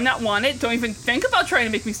where I'm not wanted. Don't even think about trying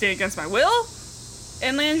to make me stay against my will.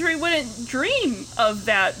 And Landry wouldn't dream of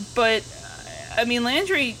that. But, I mean,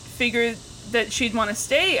 Landry figured that she'd want to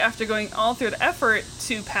stay after going all through the effort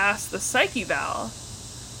to pass the psyche val.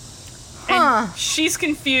 Huh. And she's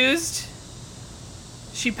confused.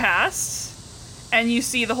 She passed. And you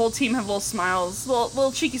see the whole team have little smiles,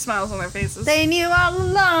 little cheeky smiles on their faces. They knew all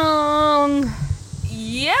along.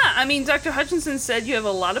 Yeah, I mean, Dr. Hutchinson said you have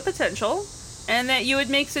a lot of potential, and that you would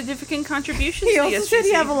make significant contributions He to the also SGC. said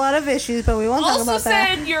you have a lot of issues, but we won't talk Also about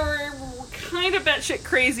that. said you're kind of batshit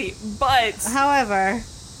crazy, but However,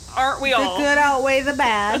 aren't we the all? good outweigh the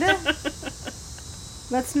bad.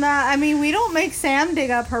 Let's not... I mean, we don't make Sam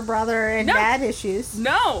dig up her brother and No. dad issues.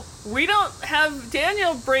 No, we don't have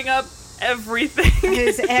Daniel bring up everything.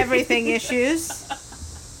 His everything issues.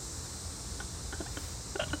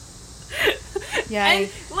 Yeah. And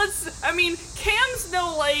Cam's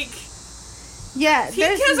no, like, Yeah. he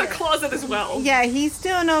has a closet as well. Yeah, he's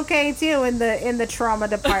doing okay too in the trauma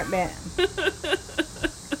department.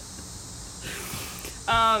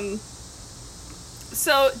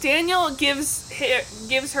 So Daniel gives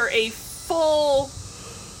her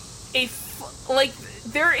like,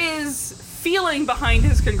 there is feeling behind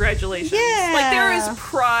his congratulations. Yeah. Like, there is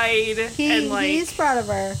pride and, like, he's proud of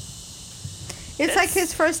her. It's like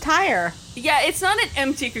his first hire. yeah, it's not an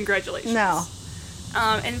empty congratulations. No.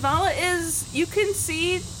 And Vala is, you can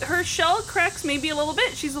see her shell cracks maybe a little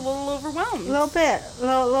bit. She's a little overwhelmed. A little bit.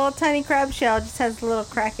 Little tiny crab shell just has a little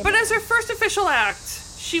crack in But it. as her first official act,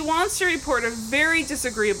 she wants to report a very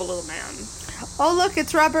disagreeable little man. Oh, look,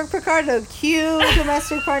 it's Robert Picardo. Cue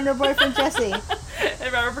domestic partner boyfriend Jesse.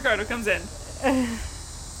 And Robert Picardo comes in.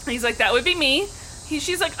 He's like, that would be me.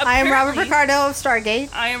 She's like, I am Robert apparently- Picardo of Stargate.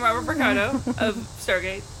 I am Robert Picardo of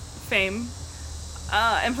Stargate fame.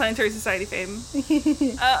 And Planetary Society fame.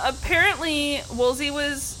 Apparently,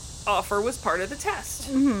 Woolsey's offer was part of the test.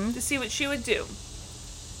 Mm-hmm. To see what she would do.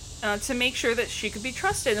 To make sure that she could be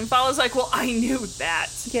trusted. And Vala's like, well, I knew that.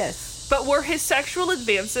 Yes. But were his sexual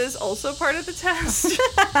advances also part of the test?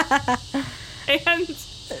 And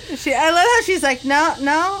I love how she's like,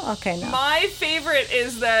 no, okay, no. my favorite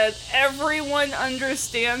is that everyone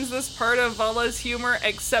understands this part of Vala's humor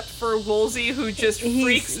except for Woolsey, who just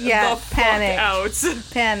freaks the panicked. fuck out.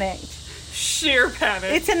 Panicked. Sheer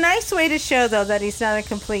panic. It's a nice way to show, though, that he's not a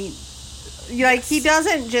complete... Like, he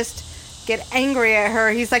doesn't just get angry at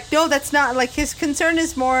her. He's like, no, that's not... Like, his concern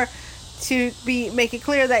is more to make it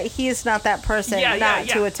clear that he is not that person,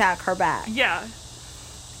 to attack her back. Yeah.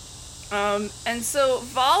 And so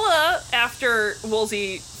Vala, after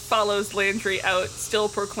Woolsey follows Landry out, still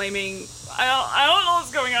proclaiming, I don't know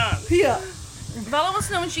what's going on. Yeah. Vala wants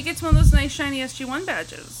to know when she gets one of those nice shiny SG-1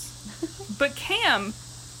 badges. But Cam,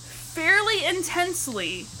 fairly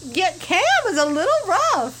intensely, Yeah, Cam is a little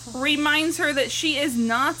rough. reminds her that she is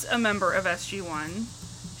not a member of SG-1.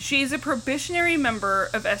 She is a probationary member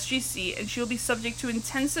of SGC, and she will be subject to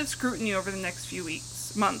intensive scrutiny over the next few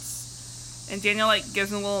months. And Daniel, like,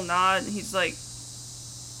 gives him a little nod, and he's like,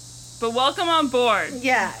 but welcome on board.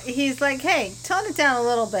 Yeah, he's like, hey, tone it down a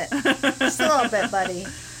little bit. Just a little bit, buddy.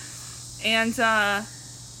 And,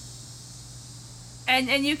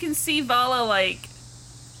 And you can see Vala, like,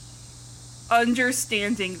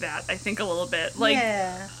 understanding that, I think, a little bit. Like,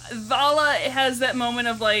 yeah. Vala has that moment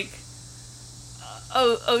of, like,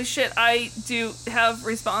 oh shit, I do have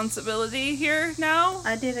responsibility here now.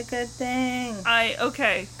 I did a good thing.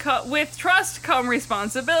 Okay. With trust come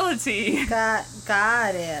responsibility. Got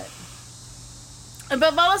it.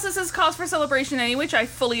 But Vala says this is cause for celebration anyway, which I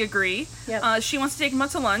fully agree. Yep. She wants to take him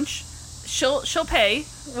out to lunch. She'll pay.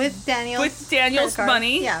 With Daniel's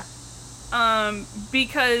money. Yeah.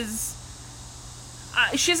 Because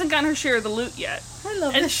she hasn't gotten her share of the loot yet. I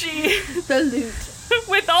love and this. The loot.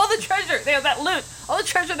 With all the treasure, they have that loot, all the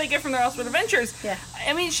treasure they get from their Elspeth Adventures. Yeah.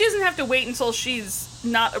 I mean, she doesn't have to wait until she's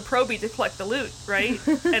not a probie to collect the loot, right?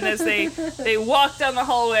 And as they walk down the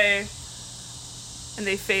hallway, and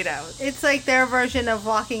they fade out. It's like their version of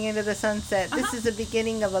walking into the sunset. This is the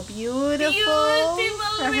beginning of a beautiful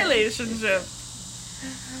relationship.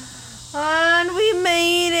 And we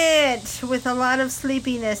made it with a lot of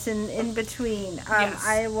sleepiness in between. Yes.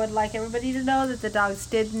 I would like everybody to know that the dogs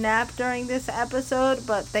did nap during this episode,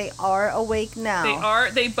 but they are awake now.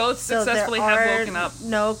 They both successfully have woken up.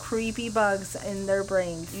 No creepy bugs in their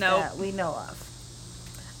brains that we know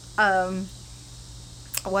of.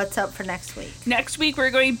 What's up for next week? Next week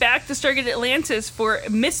we're going back to Stargate Atlantis for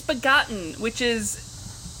Misbegotten, which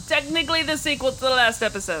is technically the sequel to the last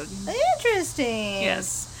episode. Interesting.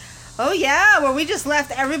 Yes. Oh, yeah, where we just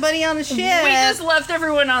left everybody on the ship. We just left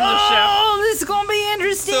everyone on the ship. Oh, this is going to be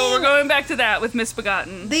interesting. So we're going back to that with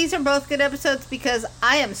Misbegotten. These are both good episodes because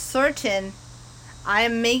I am certain I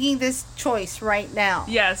am making this choice right now.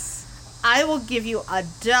 Yes. I will give you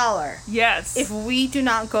 $1. Yes. If we do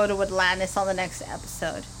not go to Atlantis on the next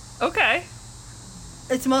episode. Okay.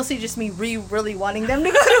 It's mostly just me really wanting them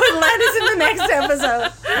to go to Atlantis in the next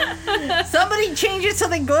episode. Somebody change it so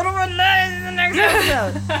they go to Atlantis in the next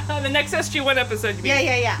episode. The next SG-1 episode, you mean?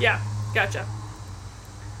 Yeah. Yeah, gotcha.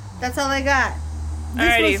 That's all I got. This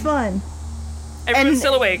Alrighty. was fun. Everyone's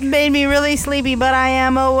still awake. Made me really sleepy, but I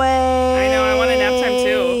am awake. I know, I want a nap time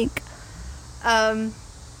too.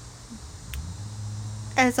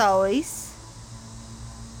 As always,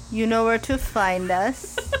 you know where to find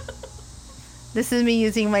us. This is me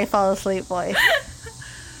using my fall asleep voice.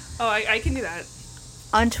 Oh, I can do that.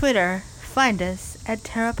 On Twitter, find us at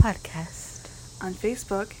Terra Podcast. On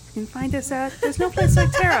Facebook, you can find us at There's No Place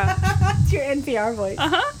Like Terra. It's your NPR voice.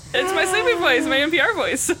 Uh-huh. It's my sleepy voice, my NPR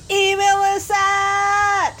voice. Email us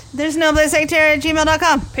at There's No Place Like Terra at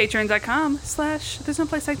gmail.com. Patreon.com/There's No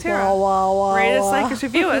Place Like Terra. Wow. Rate us, like us,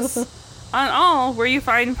 review us on all where you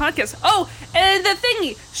find podcasts. Oh, and the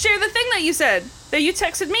thingy. Share the thing that you said, that you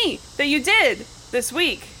texted me, that you did this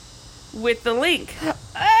week with the link.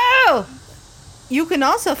 Oh! You can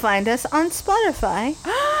also find us on Spotify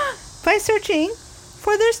by searching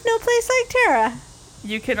for There's No Place Like Terra.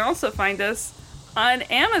 You can also find us on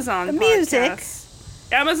Amazon Music.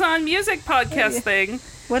 Podcasts. Amazon Music podcast thing.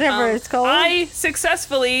 Whatever it's called. I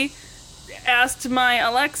successfully asked my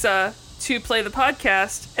Alexa to play the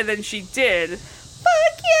podcast, and then she did.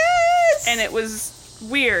 Fuck yes! And it was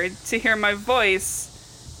weird to hear my voice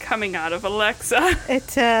coming out of Alexa.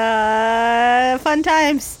 It's fun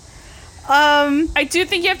times. I do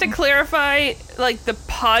think you have to clarify, like, the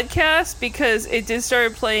podcast, because it did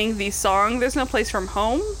start playing the song There's No Place from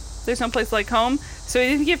Home. There's No Place Like Home. So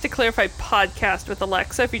I think you have to clarify podcast with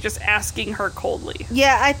Alexa if you're just asking her coldly.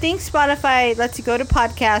 Yeah, I think Spotify lets you go to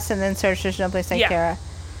podcasts and then search There's No Place Like Terra.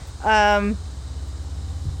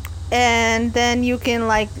 And then you can,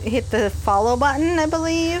 like, hit the follow button, I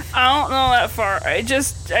believe. I don't know that far. I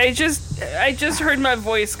just heard my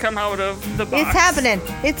voice come out of the box. It's happening.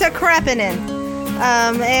 It's a crappinin'.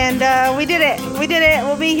 And we did it.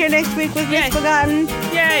 We'll be here next week with Misbegotten.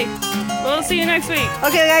 Yay. We'll see you next week.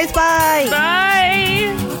 Okay, guys, bye.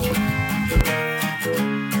 Bye.